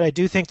neat, but I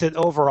do think that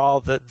overall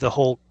the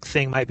whole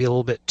thing might be a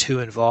little bit too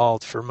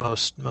involved for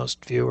most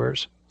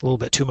viewers. A little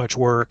bit too much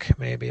work,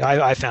 maybe.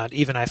 I found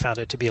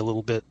it to be a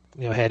little bit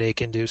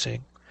headache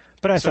inducing.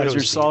 But I thought as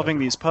you're solving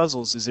these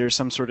puzzles, is there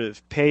some sort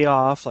of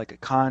payoff, like a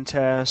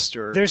contest,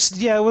 or there is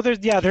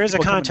a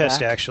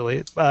contest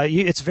actually.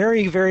 It's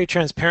very, very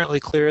transparently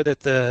clear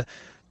that the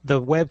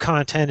web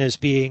content is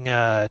being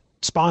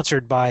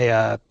sponsored by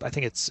I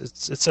think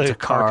it's a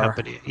car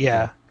company.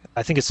 Yeah,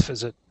 I think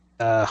it's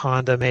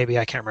Honda, maybe.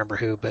 I can't remember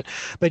who, but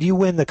you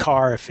win the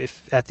car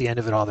if at the end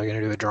of it all they're going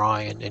to do a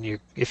drawing, and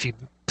if you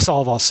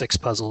solve all 6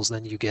 puzzles,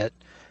 then you get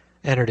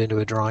entered into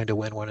a drawing to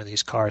win one of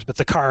these cars. But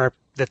the car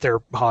that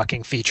they're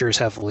hawking features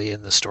heavily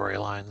in the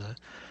storyline. The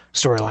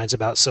storyline's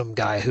about some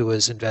guy who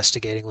was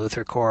investigating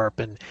Luthor Corp,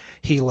 and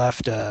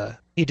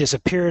he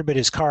disappeared, but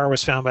his car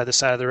was found by the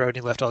side of the road, and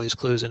he left all these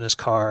clues in his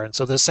car. And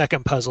so the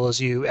second puzzle is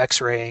you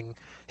X-raying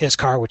his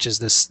car, which is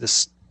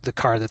the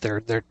car that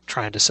they're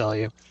trying to sell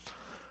you.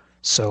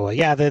 So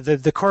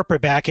the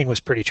corporate backing was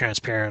pretty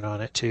transparent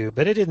on it too,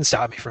 but it didn't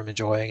stop me from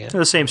enjoying it.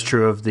 The same's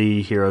true of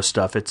the Hero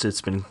stuff.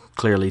 It's been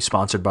clearly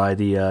sponsored by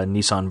the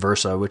Nissan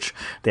Versa, which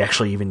they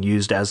actually even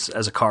used as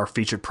a car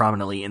featured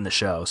prominently in the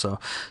show. So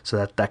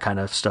that kind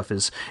of stuff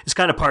is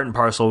kind of part and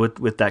parcel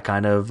with that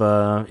kind of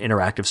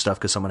interactive stuff,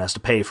 because someone has to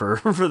pay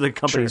for the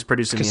companies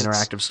producing the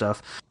interactive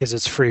stuff. Because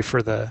it's free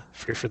for the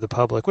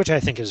public, which I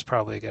think is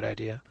probably a good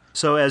idea.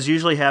 So as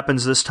usually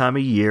happens this time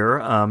of year,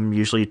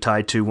 usually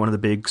tied to one of the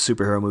big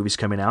superhero movies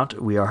coming out,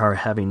 we are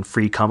having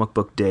Free Comic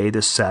Book Day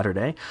this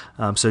Saturday.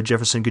 So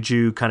Jefferson, could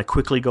you kind of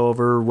quickly go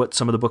over what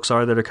some of the books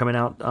are that are coming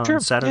out on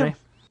Saturday?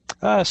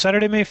 Yeah.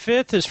 Saturday, May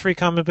 5th is Free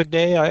Comic Book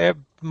Day.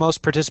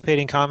 Most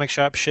participating comic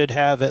shops should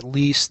have at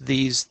least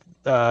these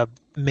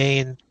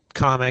main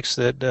comics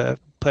that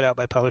put out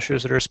by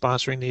publishers that are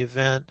sponsoring the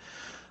event.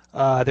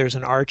 There's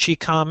an Archie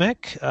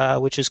comic,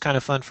 which is kind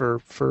of fun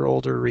for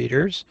older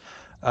readers.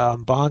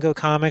 Bongo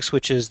Comics,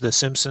 which is The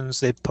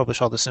Simpsons. They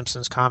publish all the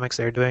Simpsons comics.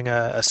 They're doing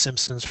a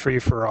Simpsons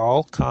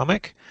Free-for-All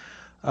comic.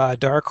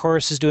 Dark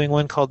Horse is doing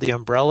one called The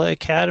Umbrella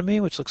Academy,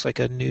 which looks like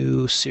a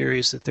new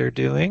series that they're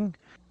doing.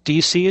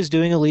 DC is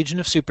doing a Legion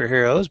of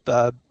Superheroes,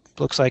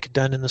 looks like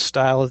done in the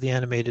style of the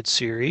animated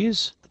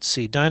series. Let's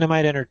see,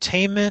 Dynamite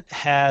Entertainment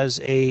has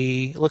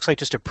looks like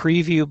just a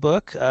preview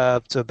book.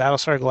 It's a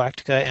Battlestar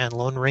Galactica and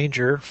Lone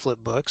Ranger flip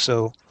book,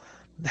 so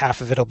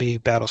half of it'll be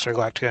Battlestar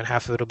Galactica and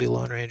half of it'll be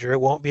Lone Ranger.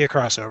 It won't be a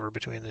crossover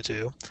between the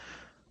two.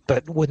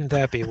 But wouldn't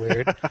that be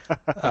weird?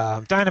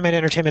 Dynamite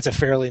Entertainment's a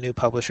fairly new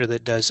publisher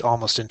that does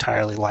almost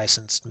entirely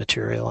licensed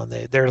material, and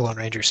their Lone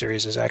Ranger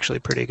series is actually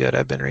pretty good.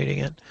 I've been reading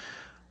it.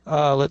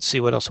 Let's see,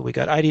 what else have we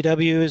got?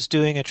 IDW is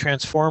doing a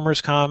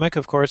Transformers comic.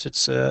 Of course,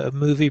 it's a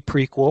movie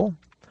prequel.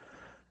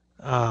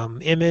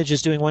 Image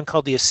is doing one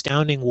called The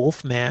Astounding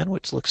Wolfman,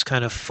 which looks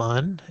kind of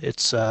fun.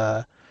 It's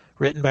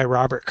written by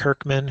Robert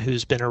Kirkman,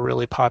 who's been a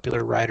really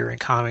popular writer in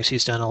comics.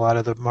 He's done a lot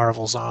of the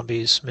Marvel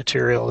Zombies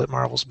material that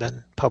Marvel's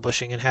been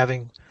publishing and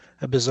having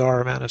a bizarre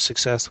amount of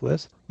success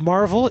with.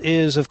 Marvel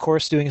is, of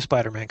course, doing a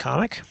Spider-Man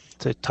comic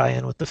to tie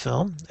in with the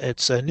film.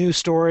 It's a new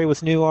story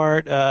with new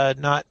art,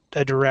 not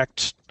a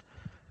direct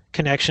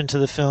connection to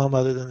the film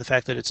other than the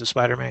fact that it's a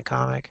Spider-Man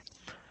comic.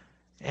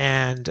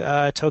 And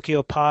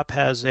Tokyo Pop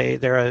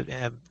they're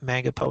a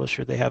manga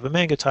publisher. They have a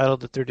manga title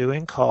that they're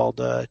doing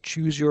called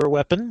Choose Your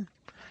Weapon.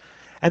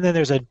 And then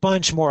there's a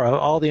bunch more.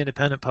 All the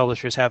independent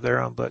publishers have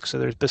their own books. So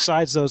there's,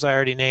 besides those I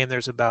already named,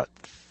 there's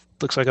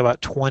looks like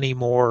about 20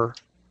 more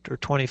or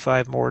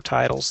 25 more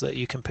titles that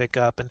you can pick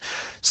up. And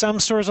some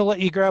stores will let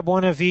you grab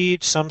one of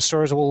each. Some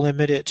stores will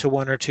limit it to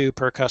one or two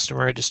per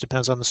customer. It just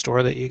depends on the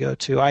store that you go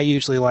to. I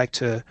usually like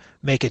to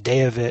make a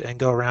day of it and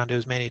go around to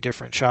as many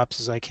different shops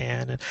as I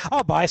can. And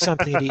I'll buy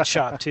something at each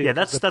shop, too. Yeah,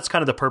 that's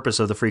kind of the purpose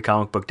of the Free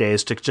Comic Book Day,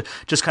 is to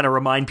just kind of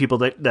remind people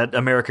that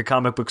America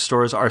comic book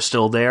stores are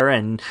still there,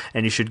 and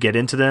you should get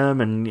into them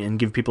and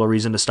give people a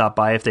reason to stop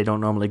by if they don't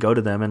normally go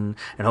to them, and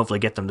hopefully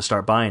get them to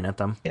start buying at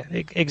them. Yeah,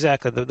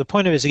 exactly. The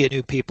point of it is to get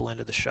new people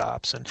into the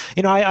shops. And,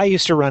 I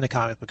used to run a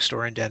comic book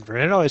store in Denver,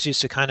 and it always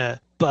used to kind of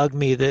bug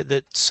me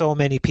that so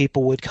many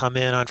people would come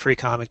in on Free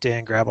Comic Day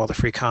and grab all the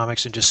free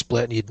comics and just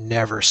split, and you'd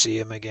never see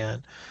them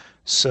again.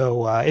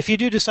 So if you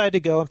do decide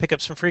to go and pick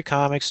up some free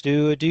comics,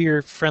 do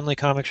your friendly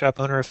comic shop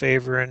owner a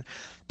favor and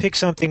pick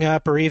something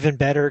up, or even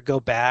better,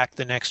 go back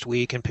the next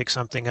week and pick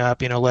something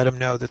up. Let them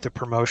know that the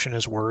promotion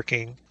is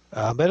working.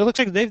 But it looks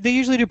like they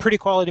usually do pretty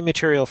quality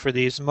material for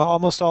these.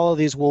 Almost all of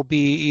these will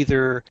be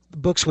either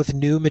books with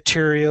new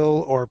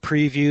material or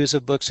previews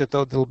of books that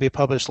they'll be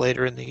published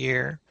later in the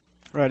year.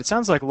 Right. It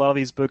sounds like a lot of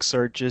these books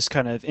are just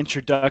kind of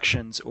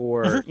introductions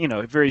or,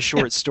 very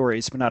short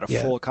stories, but not a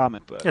full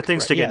comic book. Yeah,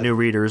 things to get new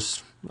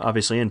readers,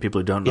 obviously, and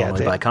people who don't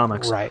normally buy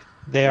comics. Right.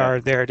 They're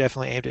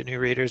definitely aimed at new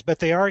readers,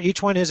 but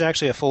each one is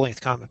actually a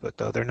full-length comic book,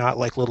 though. They're not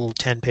like little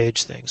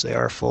 10-page things. They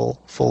are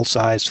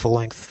full-sized,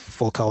 full-length,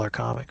 full-color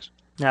comics.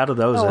 Out of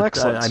those,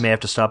 I may have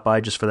to stop by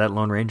just for that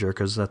Lone Ranger,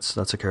 because that's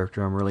a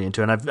character I'm really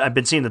into. And I've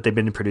been seeing that they've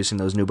been producing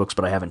those new books,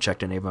 but I haven't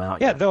checked any of them out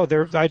yet.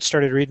 Yeah, I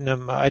started reading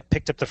them. I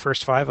picked up the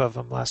first 5 of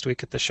them last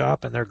week at the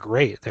shop, and they're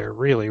great. They're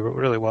really,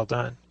 really well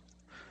done.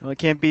 Well, it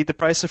can't beat the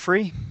price of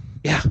free.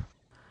 Yeah. Well,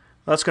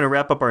 that's going to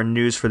wrap up our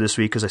news for this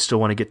week, because I still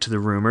want to get to the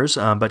rumors,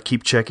 but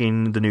keep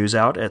checking the news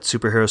out at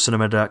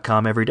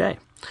superherocinema.com every day.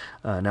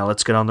 Now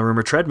let's get on the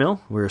rumor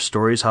treadmill, where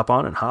stories hop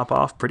on and hop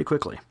off pretty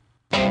quickly.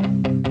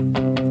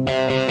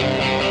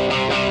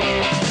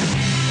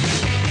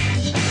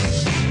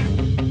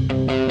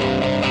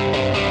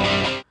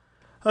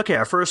 Okay,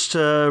 our first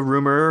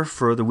rumor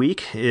for the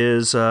week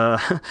is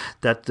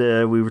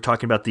that we were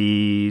talking about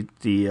the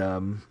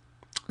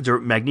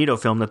Magneto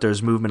film, that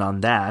there's movement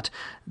on that.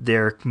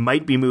 There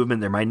might be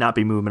movement, there might not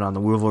be movement on the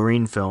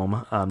Wolverine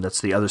film. That's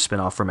the other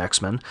spinoff from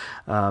X-Men.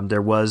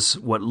 There was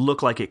what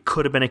looked like it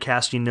could have been a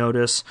casting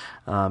notice.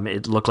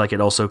 It looked like it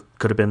also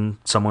could have been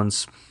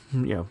someone's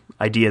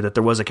idea that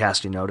there was a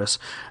casting notice.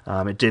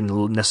 It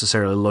didn't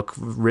necessarily look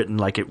written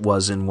like it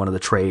was in one of the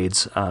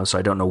trades, so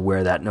I don't know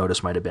where that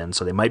notice might have been.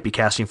 So they might be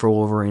casting for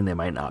Wolverine, they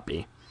might not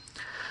be.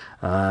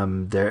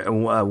 One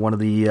of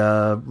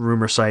the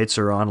rumor sites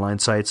or online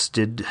sites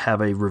did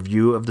have a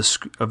review of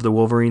the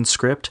Wolverine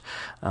script.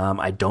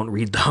 I don't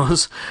read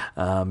those,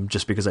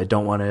 just because I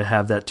don't want to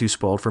have that too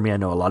spoiled for me. I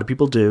know a lot of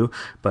people do,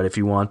 but if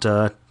you want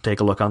to take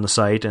a look on the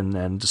site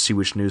and see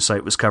which news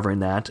site was covering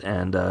that,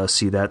 and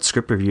see that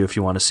script review if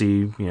you want to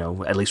see,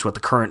 at least what the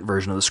current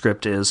version of the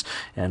script is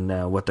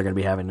and what they're going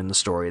to be having in the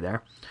story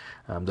there.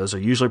 Those are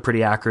usually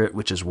pretty accurate,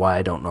 which is why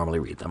I don't normally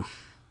read them.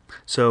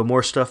 So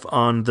more stuff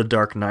on The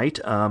Dark Knight.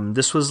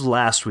 This was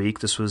last week.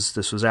 This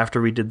was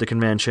after we did the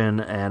convention,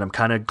 and I'm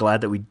kind of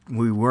glad that we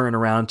weren't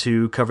around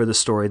to cover the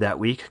story that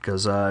week,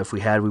 because if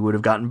we had, we would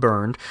have gotten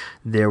burned.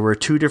 There were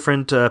 2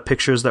 different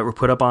pictures that were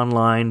put up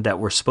online that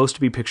were supposed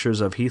to be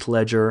pictures of Heath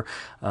Ledger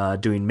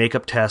doing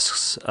makeup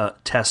tests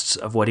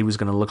of what he was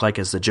going to look like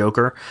as the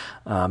Joker.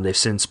 They've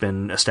since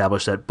been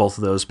established that both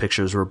of those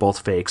pictures were both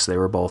fakes. They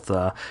were both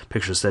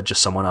pictures that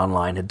just someone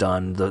online had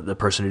done. The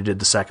person who did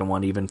the second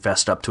one even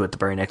fessed up to it the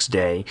very next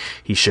day.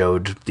 He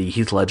showed the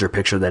Heath Ledger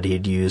picture that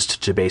he'd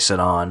used to base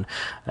it on,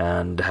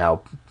 and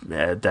how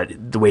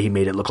that the way he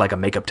made it look like a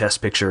makeup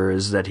test picture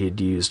is that he'd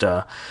used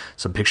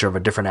some picture of a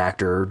different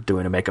actor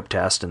doing a makeup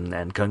test,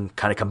 and kind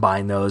of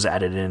combined those,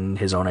 added in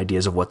his own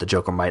ideas of what the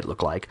Joker might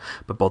look like.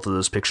 But both of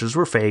those pictures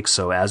were fake,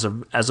 so as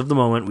of the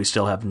moment, we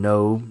still have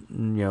no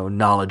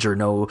knowledge or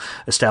no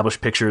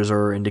established pictures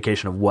or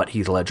indication of what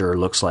Heath Ledger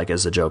looks like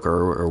as the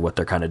Joker, or what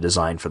their kind of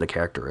design for the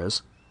character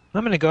is.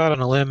 I'm going to go out on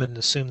a limb and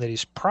assume that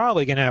he's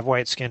probably going to have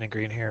white skin and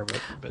green hair,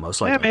 but Most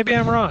likely. yeah, maybe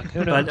I'm wrong.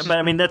 Who knows? But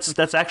I mean,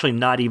 that's actually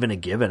not even a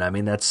given. I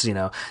mean, that's,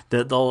 they'll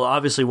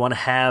obviously want to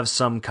have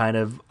some kind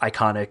of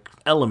iconic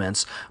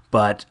elements,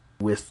 but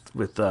with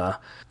the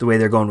way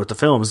they're going with the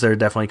films, they're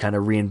definitely kind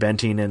of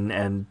reinventing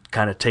and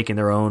kind of taking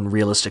their own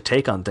realistic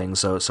take on things.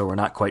 So we're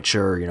not quite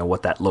sure,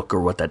 what that look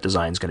or what that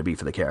design is going to be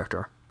for the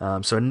character.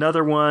 So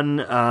another one,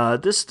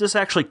 this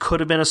actually could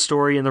have been a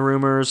story in the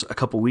rumors a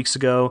couple weeks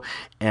ago,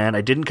 and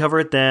I didn't cover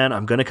it then.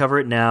 I'm going to cover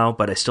it now,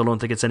 but I still don't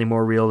think it's any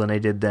more real than I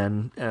did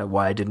then.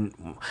 Why I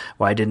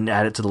didn't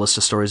add it to the list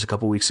of stories a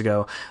couple weeks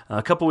ago.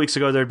 A couple weeks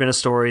ago, there had been a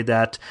story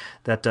that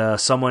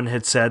someone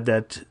had said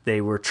that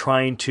they were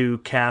trying to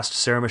cast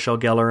Sarah Michelle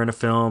Gellar in a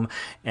film,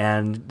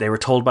 and they were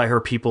told by her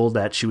people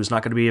that she was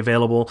not going to be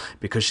available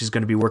because she's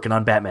going to be working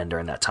on Batman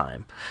during that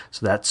time.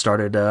 So that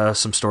started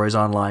some stories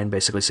online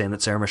basically saying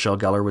that Sarah Michelle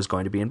Gellar was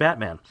going to be in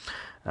Batman.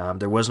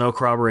 There was no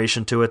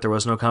corroboration to it. There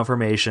was no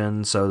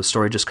confirmation. So the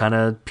story just kind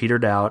of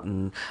petered out,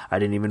 and I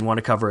didn't even want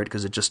to cover it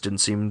because it just didn't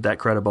seem that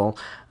credible.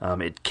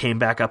 It came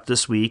back up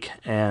this week,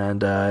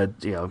 and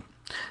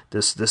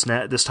this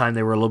time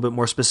they were a little bit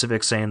more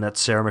specific, saying that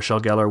Sarah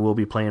Michelle Gellar will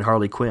be playing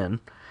Harley Quinn.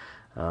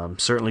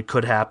 Certainly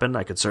could happen.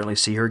 I could certainly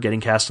see her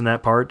getting cast in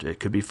that part. It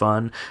could be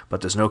fun,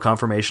 but there's no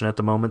confirmation at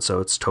the moment,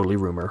 so it's totally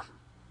rumor.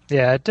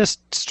 Yeah, it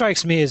just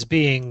strikes me as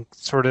being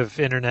sort of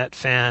internet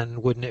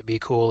fan, wouldn't it be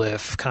cool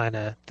if kind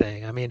of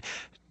thing. I mean,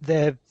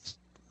 the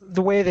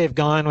way they've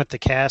gone with the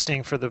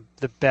casting for the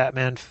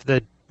Batman,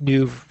 the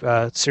new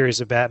series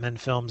of Batman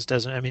films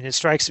doesn't, I mean, it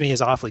strikes me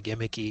as awfully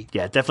gimmicky.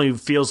 Yeah, it definitely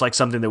feels like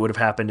something that would have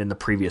happened in the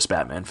previous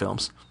Batman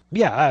films.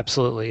 Yeah,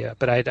 absolutely. Yeah.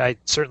 But I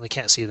certainly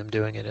can't see them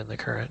doing it in the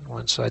current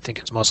one, so I think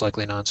it's most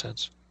likely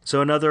nonsense. So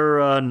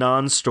another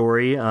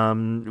non-story,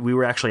 we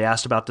were actually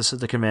asked about this at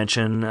the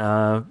convention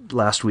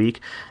last week,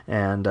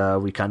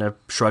 and we kind of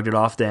shrugged it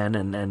off then,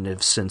 and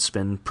have since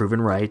been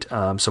proven right.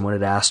 Someone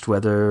had asked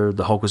whether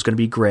the Hulk was going to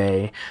be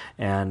gray,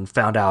 and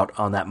found out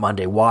on that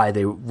Monday why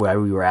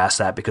we were asked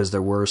that, because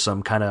there were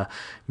some kind of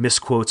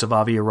misquotes of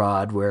Avi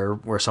Arad where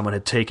someone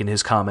had taken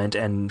his comment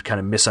and kind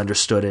of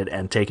misunderstood it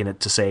and taken it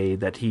to say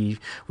that he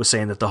was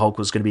saying that the Hulk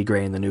was going to be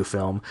gray in the new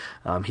film.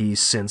 He's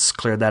since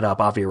cleared that up.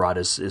 Avi Arad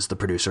is the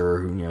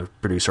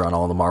producer on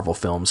all the Marvel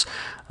films,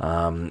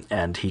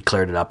 and he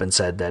cleared it up and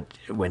said that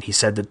when he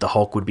said that the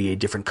Hulk would be a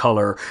different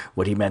color,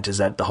 what he meant is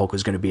that the Hulk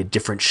was going to be a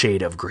different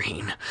shade of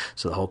green.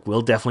 So the Hulk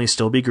will definitely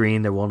still be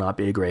green. There will not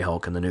be a gray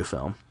Hulk in the new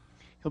film.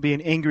 He'll be an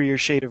angrier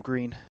shade of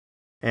green.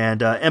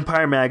 And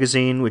Empire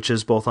Magazine, which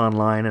is both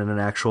online and an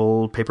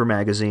actual paper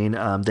magazine,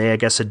 they, I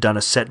guess, had done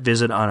a set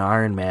visit on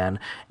Iron Man.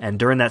 And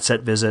during that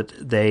set visit,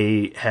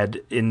 they had,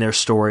 in their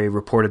story,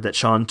 reported that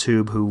Sean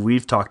Tube, who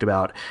we've talked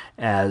about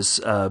as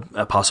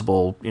a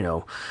possible,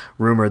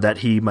 rumor that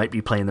he might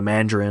be playing the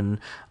Mandarin,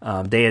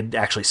 they had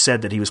actually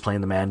said that he was playing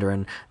the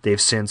Mandarin.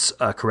 They've since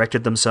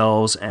corrected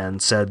themselves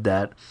and said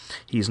that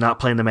he's not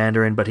playing the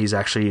Mandarin, but he's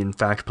actually, in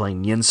fact,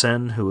 playing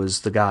Yinsen, who is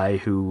the guy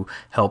who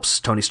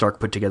helps Tony Stark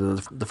put together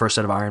the first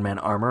set of Iron Man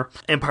armor.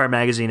 Empire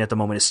Magazine at the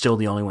moment is still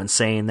the only one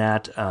saying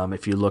that.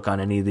 If you look on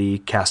any of the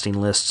casting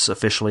lists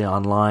officially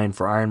online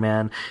for Iron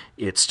Man,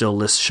 it still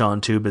lists Sean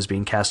Tube as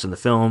being cast in the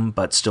film,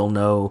 but still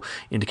no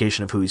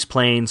indication of who he's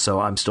playing, so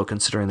I'm still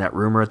considering that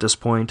rumor at this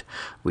point.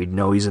 We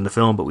know he's in the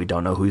film, but we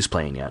don't know who he's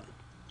playing yet.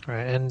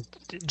 Right, and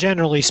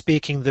generally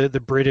speaking, the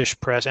British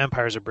press,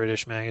 Empire's a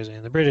British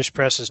magazine, the British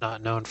press is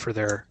not known for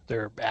their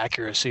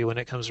accuracy when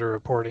it comes to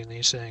reporting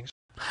these things.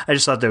 I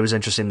just thought that it was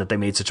interesting that they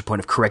made such a point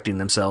of correcting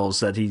themselves,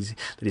 that he's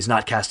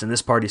not cast in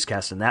this part, he's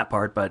cast in that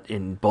part, but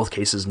in both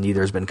cases,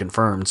 neither has been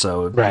confirmed.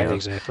 So right,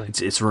 exactly.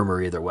 It's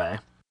rumor either way.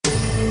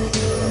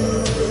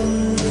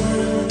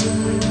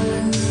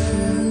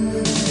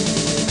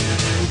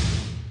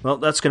 Well,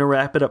 that's going to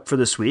wrap it up for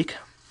this week.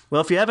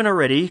 Well, if you haven't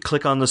already,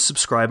 click on the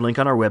subscribe link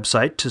on our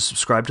website to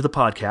subscribe to the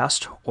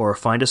podcast, or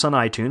find us on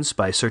iTunes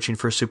by searching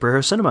for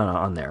Superhero Cinema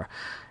on there.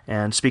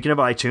 And speaking of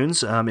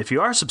iTunes, if you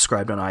are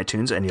subscribed on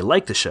iTunes and you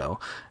like the show,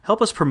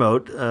 help us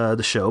promote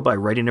the show by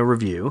writing a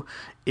review.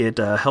 It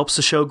helps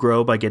the show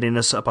grow by getting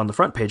us up on the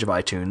front page of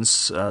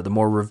iTunes. The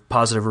more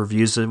positive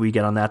reviews that we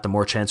get on that, the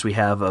more chance we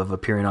have of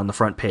appearing on the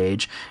front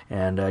page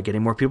and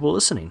getting more people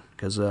listening,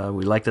 because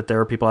we like that there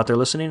are people out there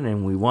listening,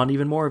 and we want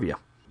even more of you.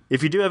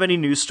 If you do have any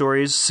news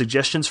stories,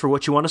 suggestions for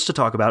what you want us to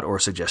talk about, or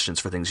suggestions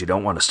for things you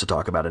don't want us to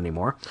talk about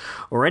anymore,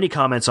 or any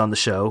comments on the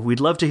show,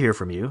 we'd love to hear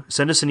from you.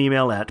 Send us an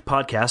email at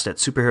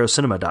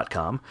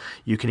podcast@superherocinema.com.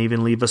 You can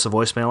even leave us a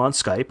voicemail on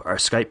Skype. Our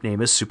Skype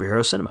name is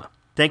Superhero Cinema.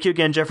 Thank you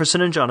again,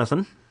 Jefferson and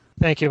Jonathan.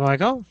 Thank you,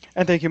 Michael.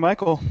 And thank you,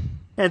 Michael.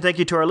 And thank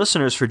you to our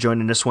listeners for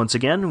joining us once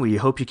again. We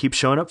hope you keep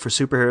showing up for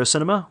Superhero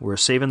Cinema. We're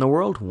saving the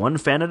world one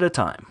fan at a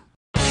time.